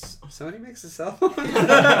do. Wait, Sony makes a cell phone?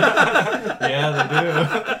 Yeah,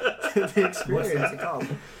 they do. The Xperia. What's it called?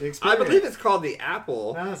 The Xperia. I believe it's called the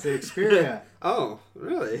Apple. No, it's the Xperia. Oh,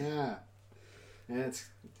 really? Yeah. And it's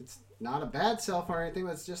not a bad cell phone or anything,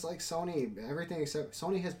 but it's just like Sony. Everything except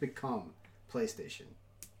Sony has become PlayStation.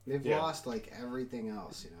 They've lost like everything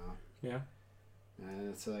else, you know? Yeah. And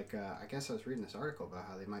it's like, I guess I was reading this article about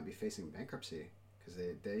how they might be facing bankruptcy because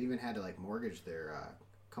they even had to like mortgage their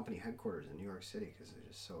company headquarters in New York City because they're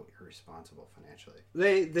just so irresponsible financially.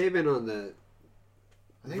 They've been on the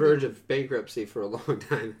verge of bankruptcy for a long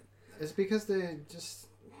time. It's because they just,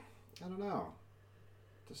 I don't know,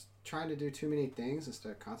 just trying to do too many things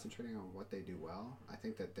instead of concentrating on what they do well. I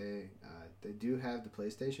think that they do have the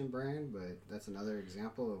PlayStation brand, but that's another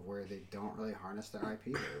example of where they don't really harness their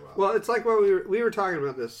IP very well. Well, it's like what we were talking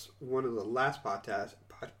about this one of the last podcasts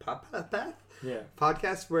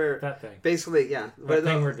where that thing basically the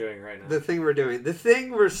thing we're doing right now, the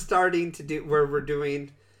thing we're starting to do where we're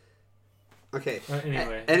doing. Okay.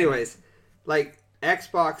 Anyways, like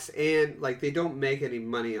Xbox and like they don't make any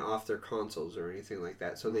money off their consoles or anything like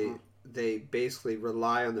that, so they basically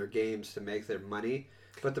rely on their games to make their money.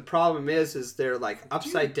 But the problem is they're like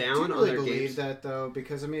upside down on their games. Do you really believe that though?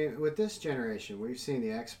 Because I mean, with this generation, we've seen the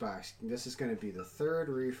Xbox. This is going to be the third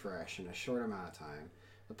refresh in a short amount of time.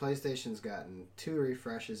 The PlayStation's gotten 2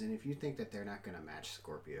 refreshes, and if you think that they're not going to match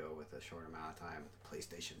Scorpio with a short amount of time with the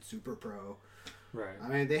PlayStation Super Pro, right? I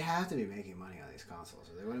mean, they have to be making money on these consoles.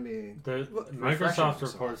 Or they wouldn't be. Microsoft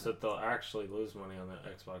reports that they'll actually lose money on the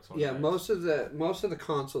Xbox One. Yeah, most of the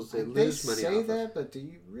consoles they lose money. They say that, but do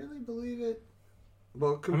you really believe it?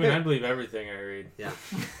 Well, I believe everything I read. Yeah.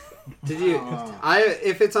 Did you?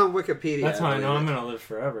 If it's on Wikipedia, that's how I know I'm gonna live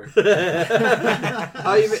forever.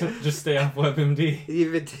 Just stay off WebMD.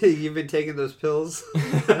 You've been taking those pills.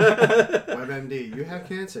 WebMD, you have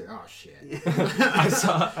cancer. Oh shit! I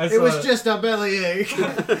saw. It was just a bellyache.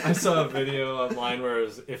 I saw a video online where it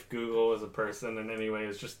was if Google was a person, and anyway, it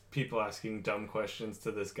was just people asking dumb questions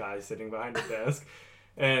to this guy sitting behind a desk.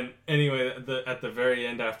 And anyway, at the very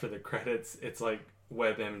end after the credits, it's like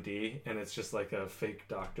WebMD, and it's just like a fake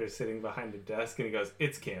doctor sitting behind a desk, and he goes,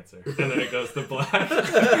 "It's cancer," and then it goes to black.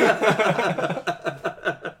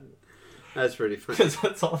 That's pretty funny. Because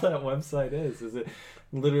that's all that website is it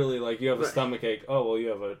literally like you have a stomach ache? Oh well, you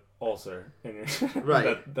have an ulcer, and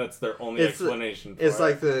right. That's their only explanation. It's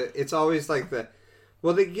like it's always like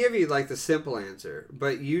well, they give you like the simple answer,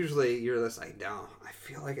 but usually you're just like, no, I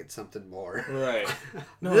feel like it's something more. Right.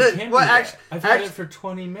 No, it can't be that. I've had it for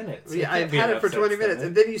 20 minutes. Yeah, I've had it for 20 minutes,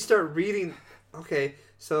 and then you start reading. Okay,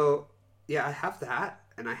 so yeah, I have that,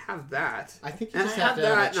 and I have that. I think you and just I have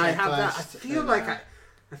that, and I have that. I checklist feel and, like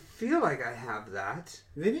I feel like I have that.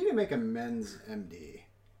 They need to make a men's MD.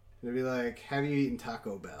 They'd be like, "Have you eaten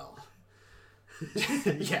Taco Bell?"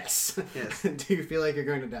 Yes. Yes. Do you feel like you're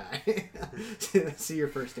going to die? See your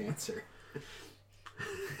first answer.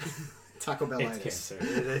 Taco Bell. It's cancer.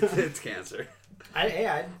 It's cancer.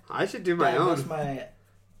 I should do my diagnosed own. my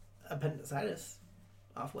appendicitis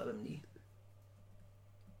off WebMD.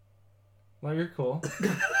 Well, you're cool.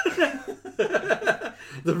 The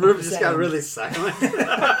room just got really silent.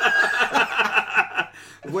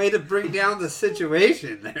 Way to bring down the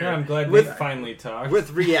situation there. Yeah, I'm glad we finally talked.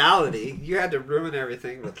 With reality, you had to ruin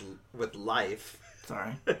everything with life.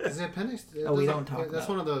 Sorry. Is the appendix? We don't talk. That's about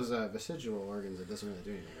one of those vestigial organs that doesn't really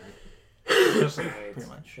do anything, right? Especially Nate. Pretty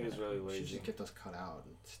much. He was really You should lazy. just get those cut out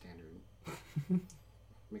and standard.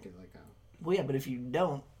 Make it like a. Well, yeah, but if you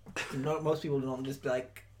don't, most people don't just be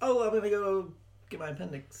like, "Oh, I'm gonna go get my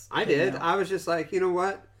appendix." I did. I was just like, you know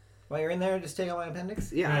what? While you're in there, just take out my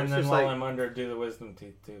appendix. Yeah, I And was then just while like, I'm under, do the wisdom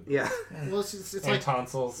teeth too. yeah. Well, it's And like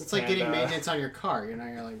tonsils. it's like and, getting maintenance on your car. You know,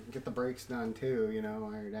 you're like get the brakes done too. You know,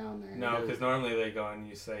 while you're down there. No, because normally they go and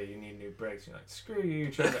you say you need new brakes. You're like, screw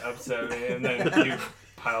you, try to upset me, and then you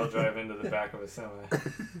pile drive into the back of a semi.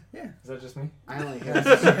 Yeah. Is that just me? I only hit.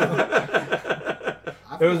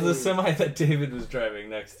 It was the semi that David was driving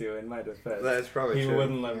next to, in my defense. That's probably He true.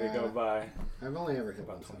 wouldn't let me Yeah. go by. I've only ever hit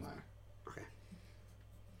About one semi. 20. Okay.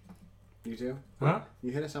 You too? Huh?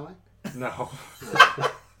 You hit a semi? No.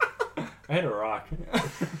 I hit a rock.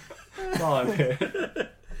 That's all I've hit. It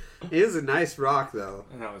is a nice rock, though.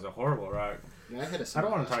 And that was a horrible rock. Yeah, I hit a I semi.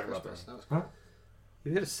 don't want to last talk about Christmas. this. That was cool. Huh?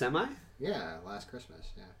 You hit a semi? Yeah, last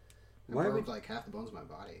Christmas. Yeah. I Why broke would- like half the bones of my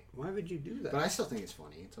body, Why would you do that? but I still think it's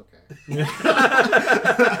funny. It's okay.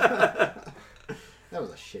 That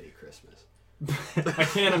was a shitty Christmas. I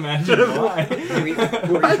can't imagine why. Were you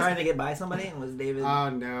trying to get by somebody, and was David? Oh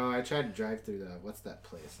no! I tried to drive through what's that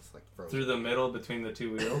place? It's like frozen. Through the middle between the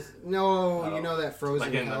two wheels? No, Oh. you know that frozen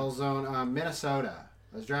Like in the- hell zone, Minnesota.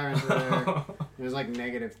 I was driving through there. It was like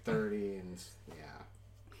 -30, and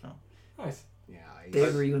yeah, Nice. yeah.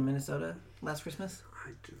 David, were you in Minnesota last Christmas?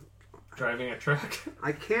 I do. Driving a truck?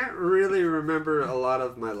 I can't really remember a lot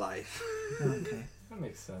of my life. Okay. That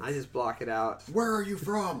makes sense. I just block it out. Where are you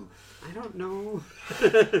from? I don't know.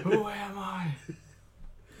 Who am I?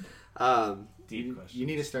 Deep question. You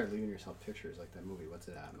need to start leaving yourself pictures like that movie. What's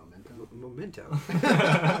it at? Memento. Memento.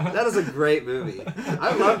 That is a great movie.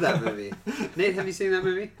 I love that movie. Nate, have you seen that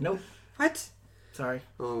movie? Nope. What? Sorry.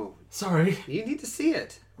 Oh, Sorry. you need to see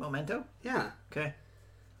it. Memento. Yeah. Okay.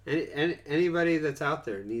 Anybody that's out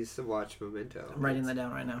there needs to watch Memento. I'm writing that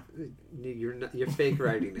down right now. You're fake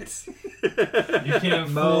writing it. You can't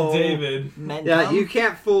fool David. Yeah, you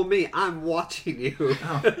can't fool me. I'm watching you.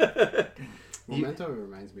 Oh. Memento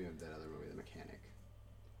reminds me of that other movie, The Mechanic.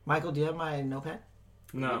 Michael, do you have my notepad?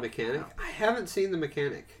 The No. Mechanic? I haven't seen The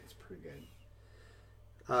Mechanic. It's pretty good.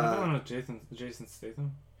 Is that one with Jason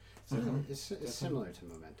Statham? It's similar to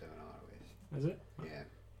Memento in a lot of ways. Is it? Yeah.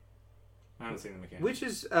 I haven't seen The Mechanic. Which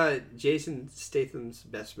is Jason Statham's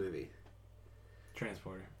best movie?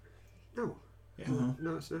 Transporter. No. Yeah. Mm-hmm.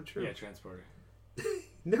 No, it's not true. Yeah, Transporter.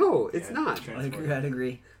 No, it's Yeah, not. Transporter. I'd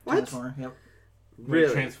agree. What? Transformer. Yep. Wait,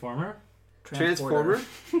 Really? Transformer? Transformer?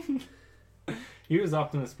 He was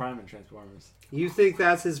Optimus Prime in Transformers. You think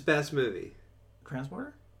that's his best movie?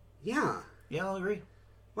 Transporter? Yeah. Yeah, I'll agree.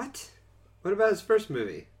 What? What about his first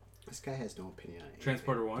movie? This guy has no opinion on anything.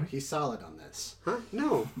 Transporter 1? He's solid on this. Huh?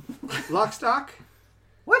 No. Lock, Stock?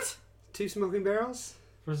 What? Two Smoking Barrels?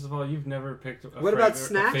 First of all, you've never picked What about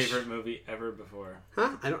Snatch? favorite movie ever before.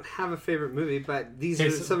 Huh? I don't have a favorite movie, but these Okay,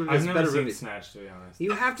 are so some of I've his never better seen movies. Snatch, to be honest.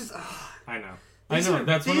 You have to... Oh. I know. These I know. are-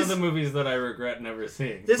 That's one of these- the movies that I regret never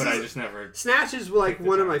seeing. This But I is- just never... Snatch is like Take the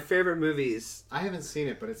one of time. my favorite movies. I haven't seen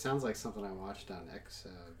it, but it sounds like something I watched on X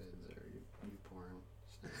vids or YouPorn.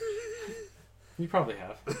 You probably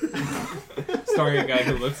have. Starring a guy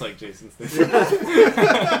who looks like Jason Statham.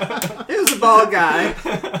 He was a bald guy.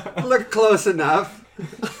 Looked close enough.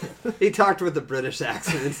 He talked with a British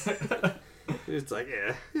accent. It's like,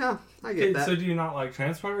 yeah, I get that. So do you not like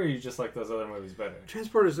Transporter, or you just like those other movies better?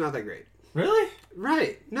 Transporter's not that great. Really?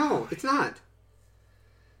 Right. No, it's not.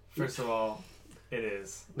 First of all, it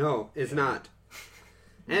is. No, it's not.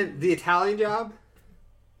 And The Italian Job?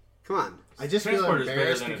 Come on. I just feel Transporter's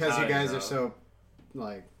embarrassed better than because you Italian guys are Job. so,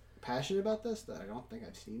 like, passionate about this that I don't think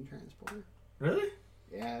I've seen Transporter. Really?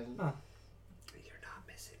 Yeah. Huh. You're not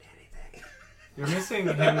missing anything. You're missing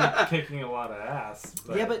him kicking a lot of ass.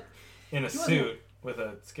 But Yeah, but in a he wasn't- suit with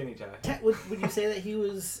a skinny tie. would you say that he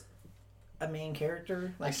was a main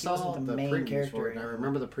character? I Like, he saw wasn't the the main previews character. for it, and I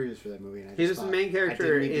remember the previews for that movie. And I He just was the thought main character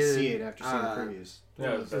I didn't need to in, see it after seeing the previews.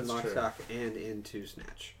 Yeah, in that's Lock, true. Stock, and into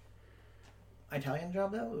Snatch. Italian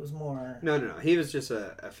Job, though? It was more... No. He was just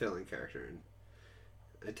a fill-in character in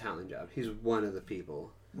Italian Job. He's one of the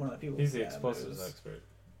people. One of the people. He's the yeah, but it explosives was- expert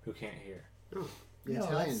who can't hear. Oh, The No,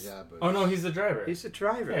 Italian that's- Job. Was, Oh no, he's the driver. he's a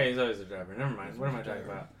driver. Yeah, he's always a driver. Never mind. What am I talking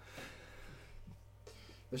about?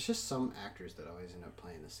 There's just some actors that always end up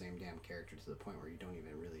playing the same damn character to the point where you don't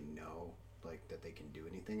even really know, like, that they can do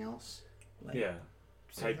anything else. Like, Yeah.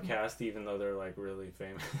 Say them. Typecast, even though they're like really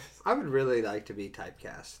famous. I would really like to be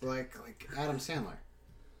typecast. Like Adam Sandler.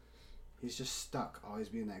 He's just stuck always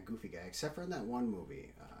being that goofy guy, except for in that one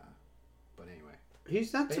movie. But anyway.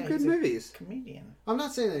 He's done But some yeah, good he's a movies. comedian. I'm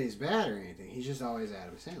not saying that he's bad or anything. He's just always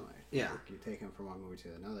Adam Sandler. Yeah. Like, you take him from one movie to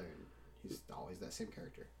another, and he's always that same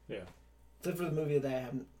character. Except for the movie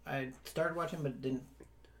that I started watching but didn't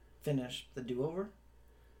finish, The Do-Over.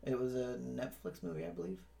 It was a Netflix movie, I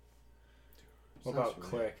believe. What Sounds about familiar.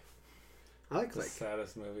 Click? I like It's the Click.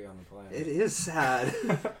 saddest movie on the planet. It is sad.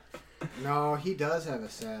 No, he does have a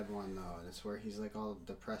sad one, though, and it's where he's like all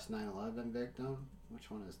depressed 9/11 victim. Which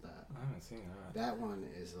one is that? I haven't seen that. That one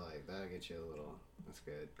is like, that'll get you a little, that's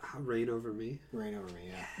good. Rain Over Me. Rain Over Me,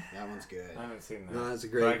 yeah. That one's good. I haven't seen that. No, that's a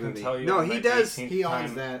But I great can movie. tell you No, on he my does. 18th He owns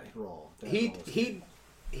time- that role. That He role is he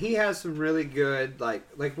he has some really good like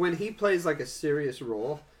when he plays like a serious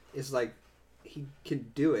role, it's like he can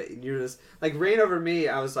do it, and you're just like Rain Over Me.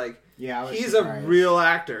 I was like, yeah, I was he's surprised. a real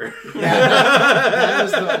actor. Yeah, that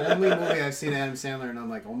was the only movie I've seen Adam Sandler, and I'm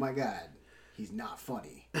like, oh my god, he's not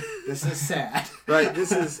funny. This is sad. Right.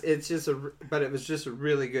 It's just but it was just a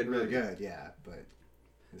really good Really movie. good, yeah, but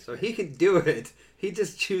So he can do it. He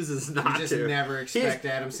just chooses you not just to. never expect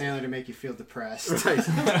Adam Sandler to make you feel depressed. Right.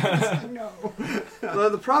 No. Well,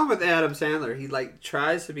 the problem with Adam Sandler, he like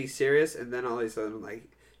tries to be serious, and then all of a sudden, like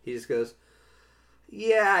he just goes,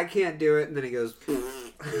 "Yeah, I can't do it," and then he goes.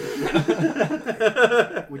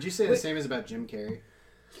 Would you say the same as about Jim Carrey?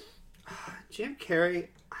 Jim Carrey,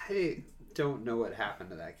 I don't know what happened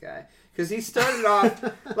to that guy because he started off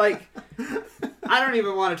like I don't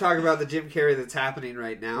even want to talk about the Jim Carrey that's happening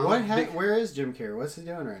right now. Where is Jim Carrey? What's he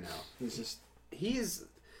doing right now? He's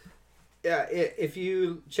if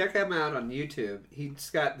you check him out on YouTube, he's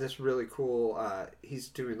got this really cool. He's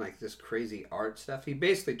doing like this crazy art stuff. He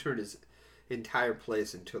basically turned his entire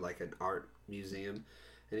place into like an art museum,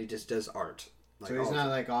 and he just does art. Like, So he's not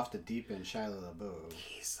like off the deep end, Shia LaBeouf.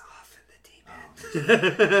 He's off in the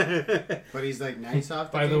deep end. But he's like nice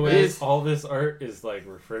off the By deep the way, end. all this art is like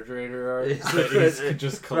refrigerator art It's that he's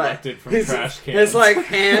just collected from It's- trash cans. It's like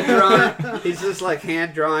hand drawn. He's just like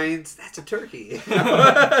hand drawings. That's a turkey.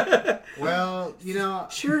 Well, you know,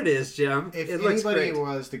 Sure it is, Jim. if It looks anybody great.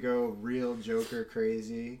 was to go real Joker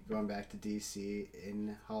crazy, going back to DC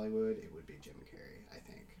in Hollywood, it would be Jim Carrey, I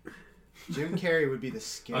think. Jim Carrey would be the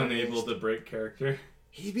scariest. unable to break character.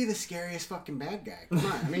 He'd be the scariest fucking bad guy. Come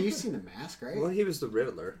on. I mean, you've seen The Mask, right? Well, he was the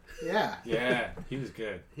Riddler. Yeah. Yeah, he was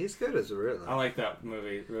good. He's good as a Riddler. I like that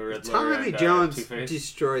movie. The Riddler Tommy Lee and, Jones Two-Face.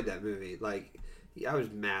 destroyed that movie. Like, I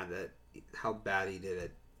was mad that how bad he did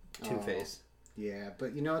it. Two-Face. Yeah,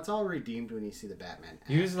 but you know, it's all redeemed when you see the Batman.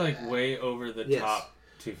 He was after like that. way over the Yes. top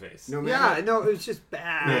Two-Face. No Yeah, matter, no, it was just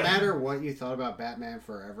bad. no Yeah. matter what you thought about Batman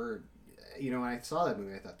Forever, you know, when I saw that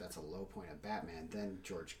movie, I thought that's a low point of Batman. Then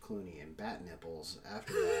George Clooney and Bat Nipples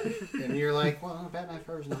after that. And you're like, well, Batman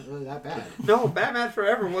Forever's not really that bad. No, Batman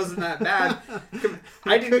Forever wasn't that bad.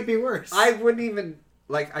 It could be worse. I wouldn't even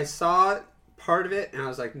like. I saw part of it and I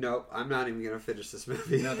was like, nope, I'm not even gonna finish this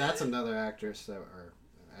movie. You know, that's another actress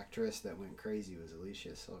that went crazy was Alicia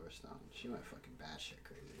Silverstone. She went fucking batshit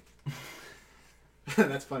crazy.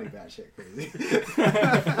 That's funny, batshit crazy.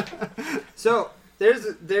 So there's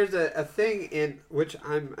a thing in which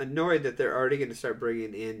I'm annoyed that they're already going to start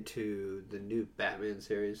bringing into the new Batman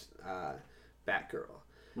series, Batgirl.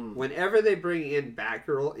 Whenever they bring in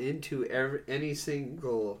Batgirl into any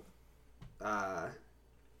single,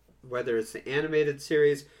 whether it's the animated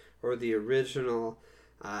series or the original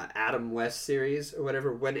Adam West series or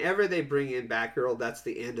whatever, whenever they bring in Batgirl, that's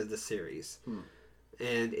the end of the series.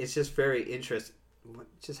 and it's just very interesting. What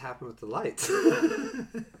just happened with the lights?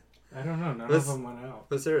 I don't know. None of them went out.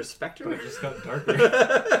 Was there a specter? But it just got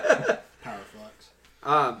darker. Power flux.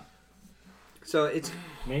 So it's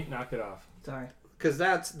Nate, knock it off. Sorry. because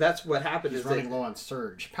that's what happened. He's Is running low on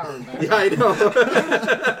surge. Power back. Yeah, I know.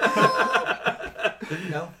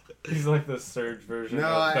 No. He's like the Surge version. No,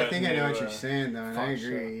 of I that think I know new, what you're saying, though, and I Fox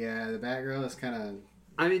agree. Yeah, the Batgirl is kind of...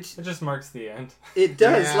 I mean, It just marks the end. it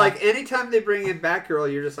does. Yeah. Like anytime they bring in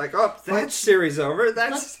Batgirl, you're just like, oh, that series over.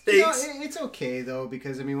 That's thanks. It's okay though,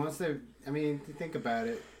 because I mean, once they, think about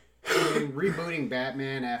it. I mean, rebooting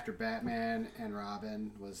Batman after Batman and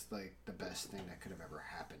Robin was like the best thing that could have ever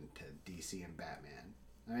happened to DC and Batman.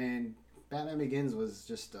 I mean, Batman Begins was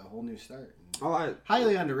just a whole new start.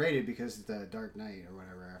 Highly underrated because the Dark Knight or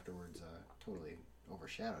whatever afterwards totally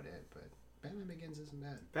overshadowed it, but Batman Begins isn't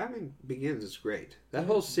bad. Batman Begins is great. That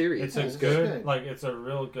whole series It's is good. Like it's a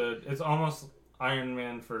real good. It's almost Iron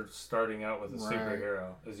Man for starting out with a Right. superhero,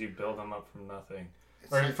 as you build them up from nothing,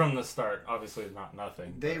 It's or like- from the start. Obviously, not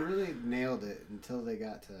nothing. They really nailed it until they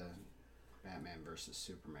got to Batman versus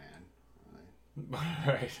Superman.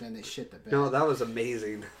 Right. Then they shit the bed. No, that was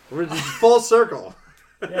amazing. We're just full circle.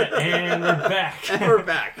 Yeah, and we're back. And we're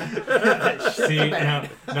back. See, now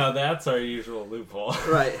that's our usual loophole.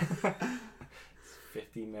 Right.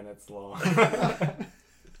 50 minutes long.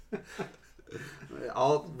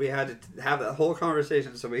 All we had to have that whole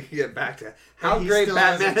conversation so we could get back to how He great still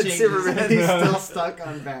Batman hasn't and changed his- Superman. He's still stuck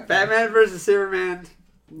on Batman. Batman versus Superman,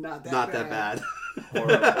 Not that not bad. that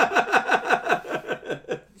bad.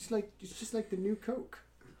 It's just like the new Coke.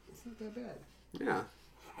 It's not that bad. Yeah.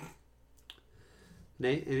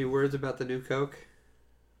 Nate, any words about the new Coke?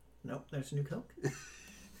 Nope. There's a new Coke.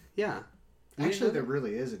 Yeah. Actually, there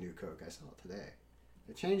really is a new Coke. I saw it today.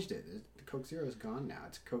 They changed it. The Coke Zero is gone now.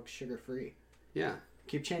 It's Coke sugar free. Yeah.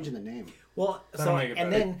 Keep changing the name. Well, That'll so make it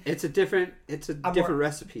and better. then It's a different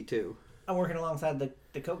recipe too. I'm working alongside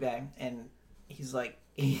the Coke guy, and he's like,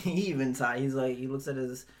 he even saw. He's like, he looks at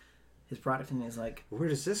his product and he's like, Where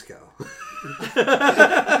does this go? is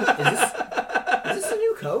this a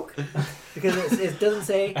new Coke? Because it doesn't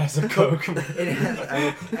say As a Coke. it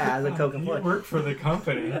has as a Coke You employee. work for the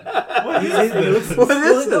company. What is It this? looks- What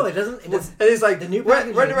is well, no, this? it doesn't. It doesn't. And he's like, The new what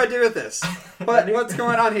packaging- do I do with this? What's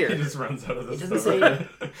going on He here? just runs out of the It doesn't store.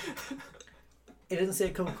 It doesn't say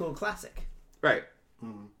Coca-Cola Classic. Right. It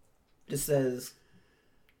just says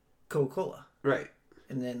Coca-Cola, Right.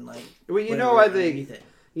 and then like. Well, you whatever know why underneath it.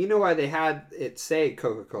 you know why they had it say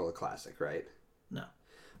Coca-Cola Classic, right? No,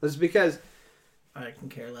 It's because I can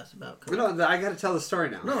care less about Coke. no, I got to tell the story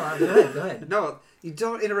now. No, go ahead. Go ahead. No, you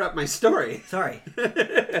don't interrupt my story. Sorry.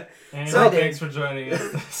 Anyway, So- thanks for joining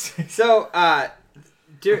us this week. So,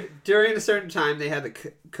 during a certain time, they had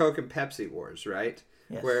the Coke and Pepsi wars, right?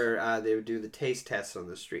 Yes. Where they would do the taste tests on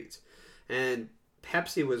the streets, and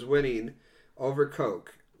Pepsi was winning over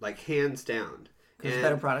Coke, like hands down. It's a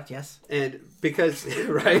better product, yes. And because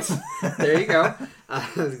right there you go,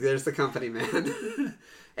 there's the company man,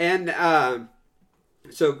 and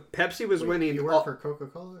so Pepsi was winning. You work for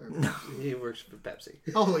Coca-Cola? Or... No. He works for Pepsi.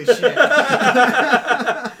 Holy shit.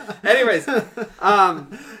 Anyways,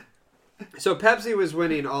 so Pepsi was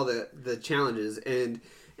winning all the challenges, and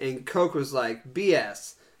Coke was like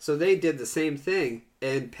BS. So they did the same thing,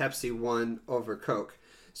 and Pepsi won over Coke.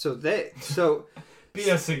 So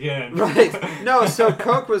BS again. right. No, so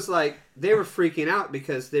Coke was like, they were freaking out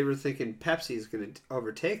because they were thinking Pepsi is going to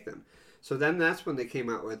overtake them. So then that's when they came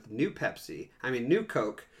out with new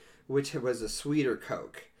Coke, which was a sweeter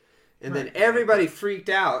Coke. And then everybody freaked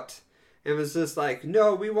out and was just like,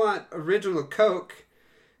 no, we want original Coke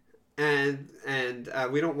and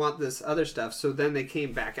we don't want this other stuff. So then they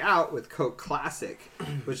came back out with Coke Classic,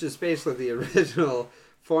 which is basically the original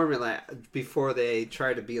formula before they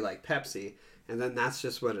tried to be like Pepsi. And then that's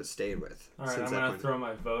just what it stayed with. All right, since I'm that going to point. throw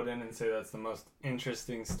my vote in and say that's the most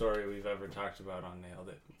interesting story we've ever talked about on Nailed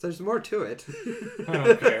It. There's more to it. I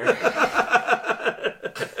don't care.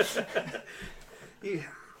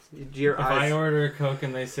 Your If eyes. I order a Coke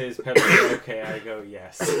and they say is Pepsi okay, I go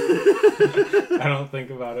yes. I don't think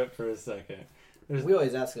about it for a second. We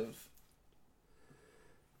always ask if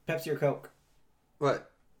Pepsi or Coke.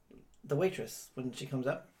 What? The waitress when she comes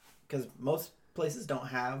up, because most places don't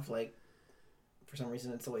have like. For some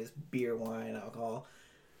reason, it's always beer, wine, alcohol,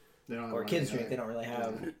 They don't have or money kids drink. either. They don't really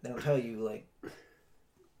have. They don't tell you like.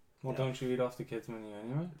 Well, don't you eat off the kids' menu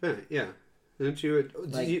anyway? Yeah. Don't you?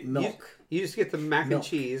 Like milk. You just get the mac and Milk.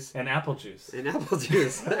 cheese And apple juice. and apple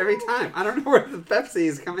juice every time. I don't know where the Pepsi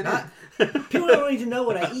is coming in. People don't need to know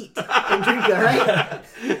what I eat and drink. All right.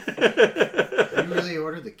 You really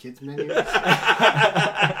order the kids' menu?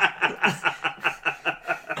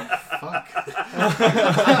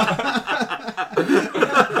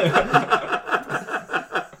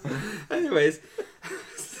 Anyways,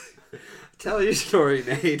 tell your story,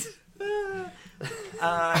 Nate.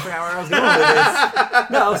 I forgot where I was going with this.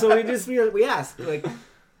 No, so we asked like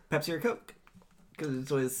Pepsi or Coke because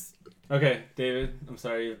it's always Okay, David, I'm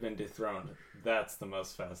sorry you've been dethroned. That's the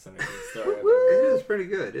most fascinating story I've ever It heard. is pretty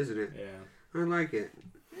good, isn't it? Yeah. I like it.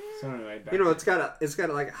 So anyway, back You know, to- it's got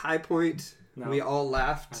like a high point. No. We all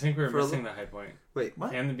laughed. I think we were for a missing the high point. Wait,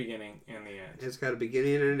 what? And the beginning and the end. it's got a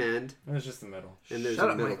beginning and an end, It was just the middle. and there's Shut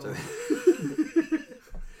a up, middle Michael. to it.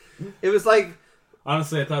 It was like,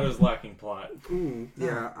 Honestly, I thought it was lacking plot.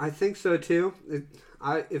 yeah, I think so too.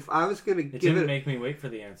 If I was gonna It give didn't it, make me wait for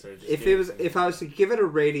the answer. It just if gave it was, to me. if I was to give it a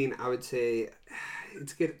rating, I would say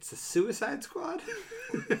it's a Suicide Squad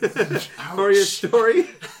for your story.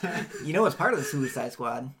 You know what's part of the Suicide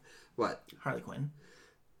Squad? What? Harley Quinn.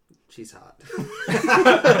 She's hot.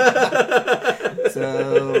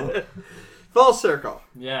 So Full circle.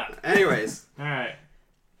 Yeah. Anyways, All right.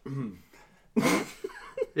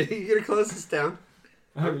 you gonna close this down?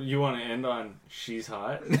 You want to end on she's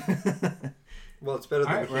hot? Well, it's better All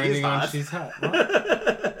than right, we're he's ending on hot. she's hot.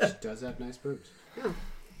 Well, She does have nice boobs. all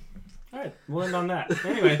right, we'll end on that.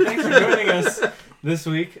 Anyway, thanks for joining us this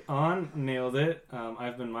week on Nailed It.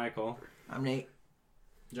 I've been Michael. I'm Nate.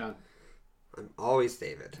 John. I'm always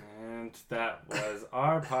David. And that was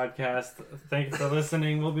our podcast. Thank you for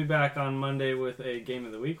listening. We'll be back on Monday with a Game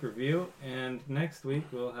of the Week review. And next week,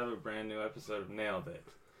 we'll have a brand new episode of Nailed It.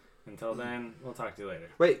 Until then, we'll talk to you later.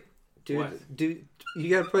 Wait, What? you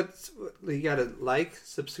gotta like,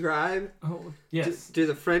 subscribe, Oh, yes. do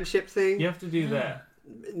the friendship thing. You have to do that.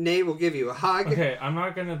 Nate will give you a hug. Okay, I'm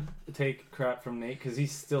not going to take crap from Nate because he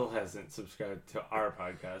still hasn't subscribed to our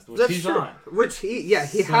podcast, which That's he's true. on. Which he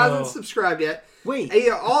So- hasn't subscribed yet. Wait, And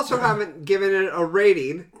you also haven't given it a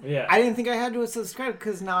rating. Yeah. I didn't think I had to subscribe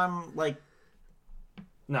because now I'm like,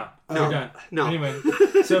 No, No. we're done. No. Anyway,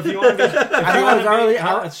 so if you want to be, I thought it was already.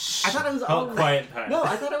 I shh, thought it was oh, already. quiet time. No,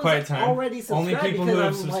 I thought it was Quiet time. already subscribed. Only people who because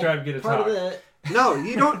have I'm, subscribed like, get to part talk. of the. No,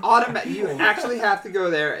 you don't automatically. You actually have to go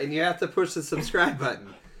there and you have to push the subscribe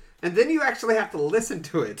button, and then you actually have to listen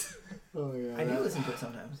to it. Oh yeah. I do listen to it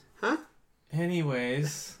sometimes,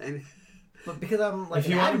 Anyways, And but because I'm like If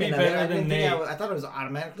you an wanna be admin of it, better I than didn't think Nate- I thought it was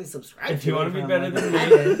automatically subscribed. if you want to be from, better like, than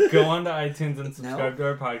admin. me, go on to iTunes and subscribe to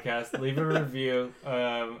our podcast. Leave a review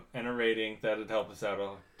and a rating. That would help us out a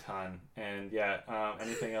ton. And yeah,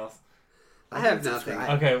 anything else? I have nothing.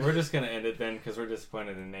 Subscribe. Okay, we're just gonna end it then because we're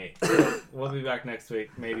disappointed in Nate. So we'll be back next week,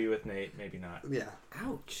 maybe with Nate, maybe not. Yeah.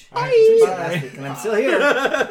 Ouch. All right, Last week, and I'm still here.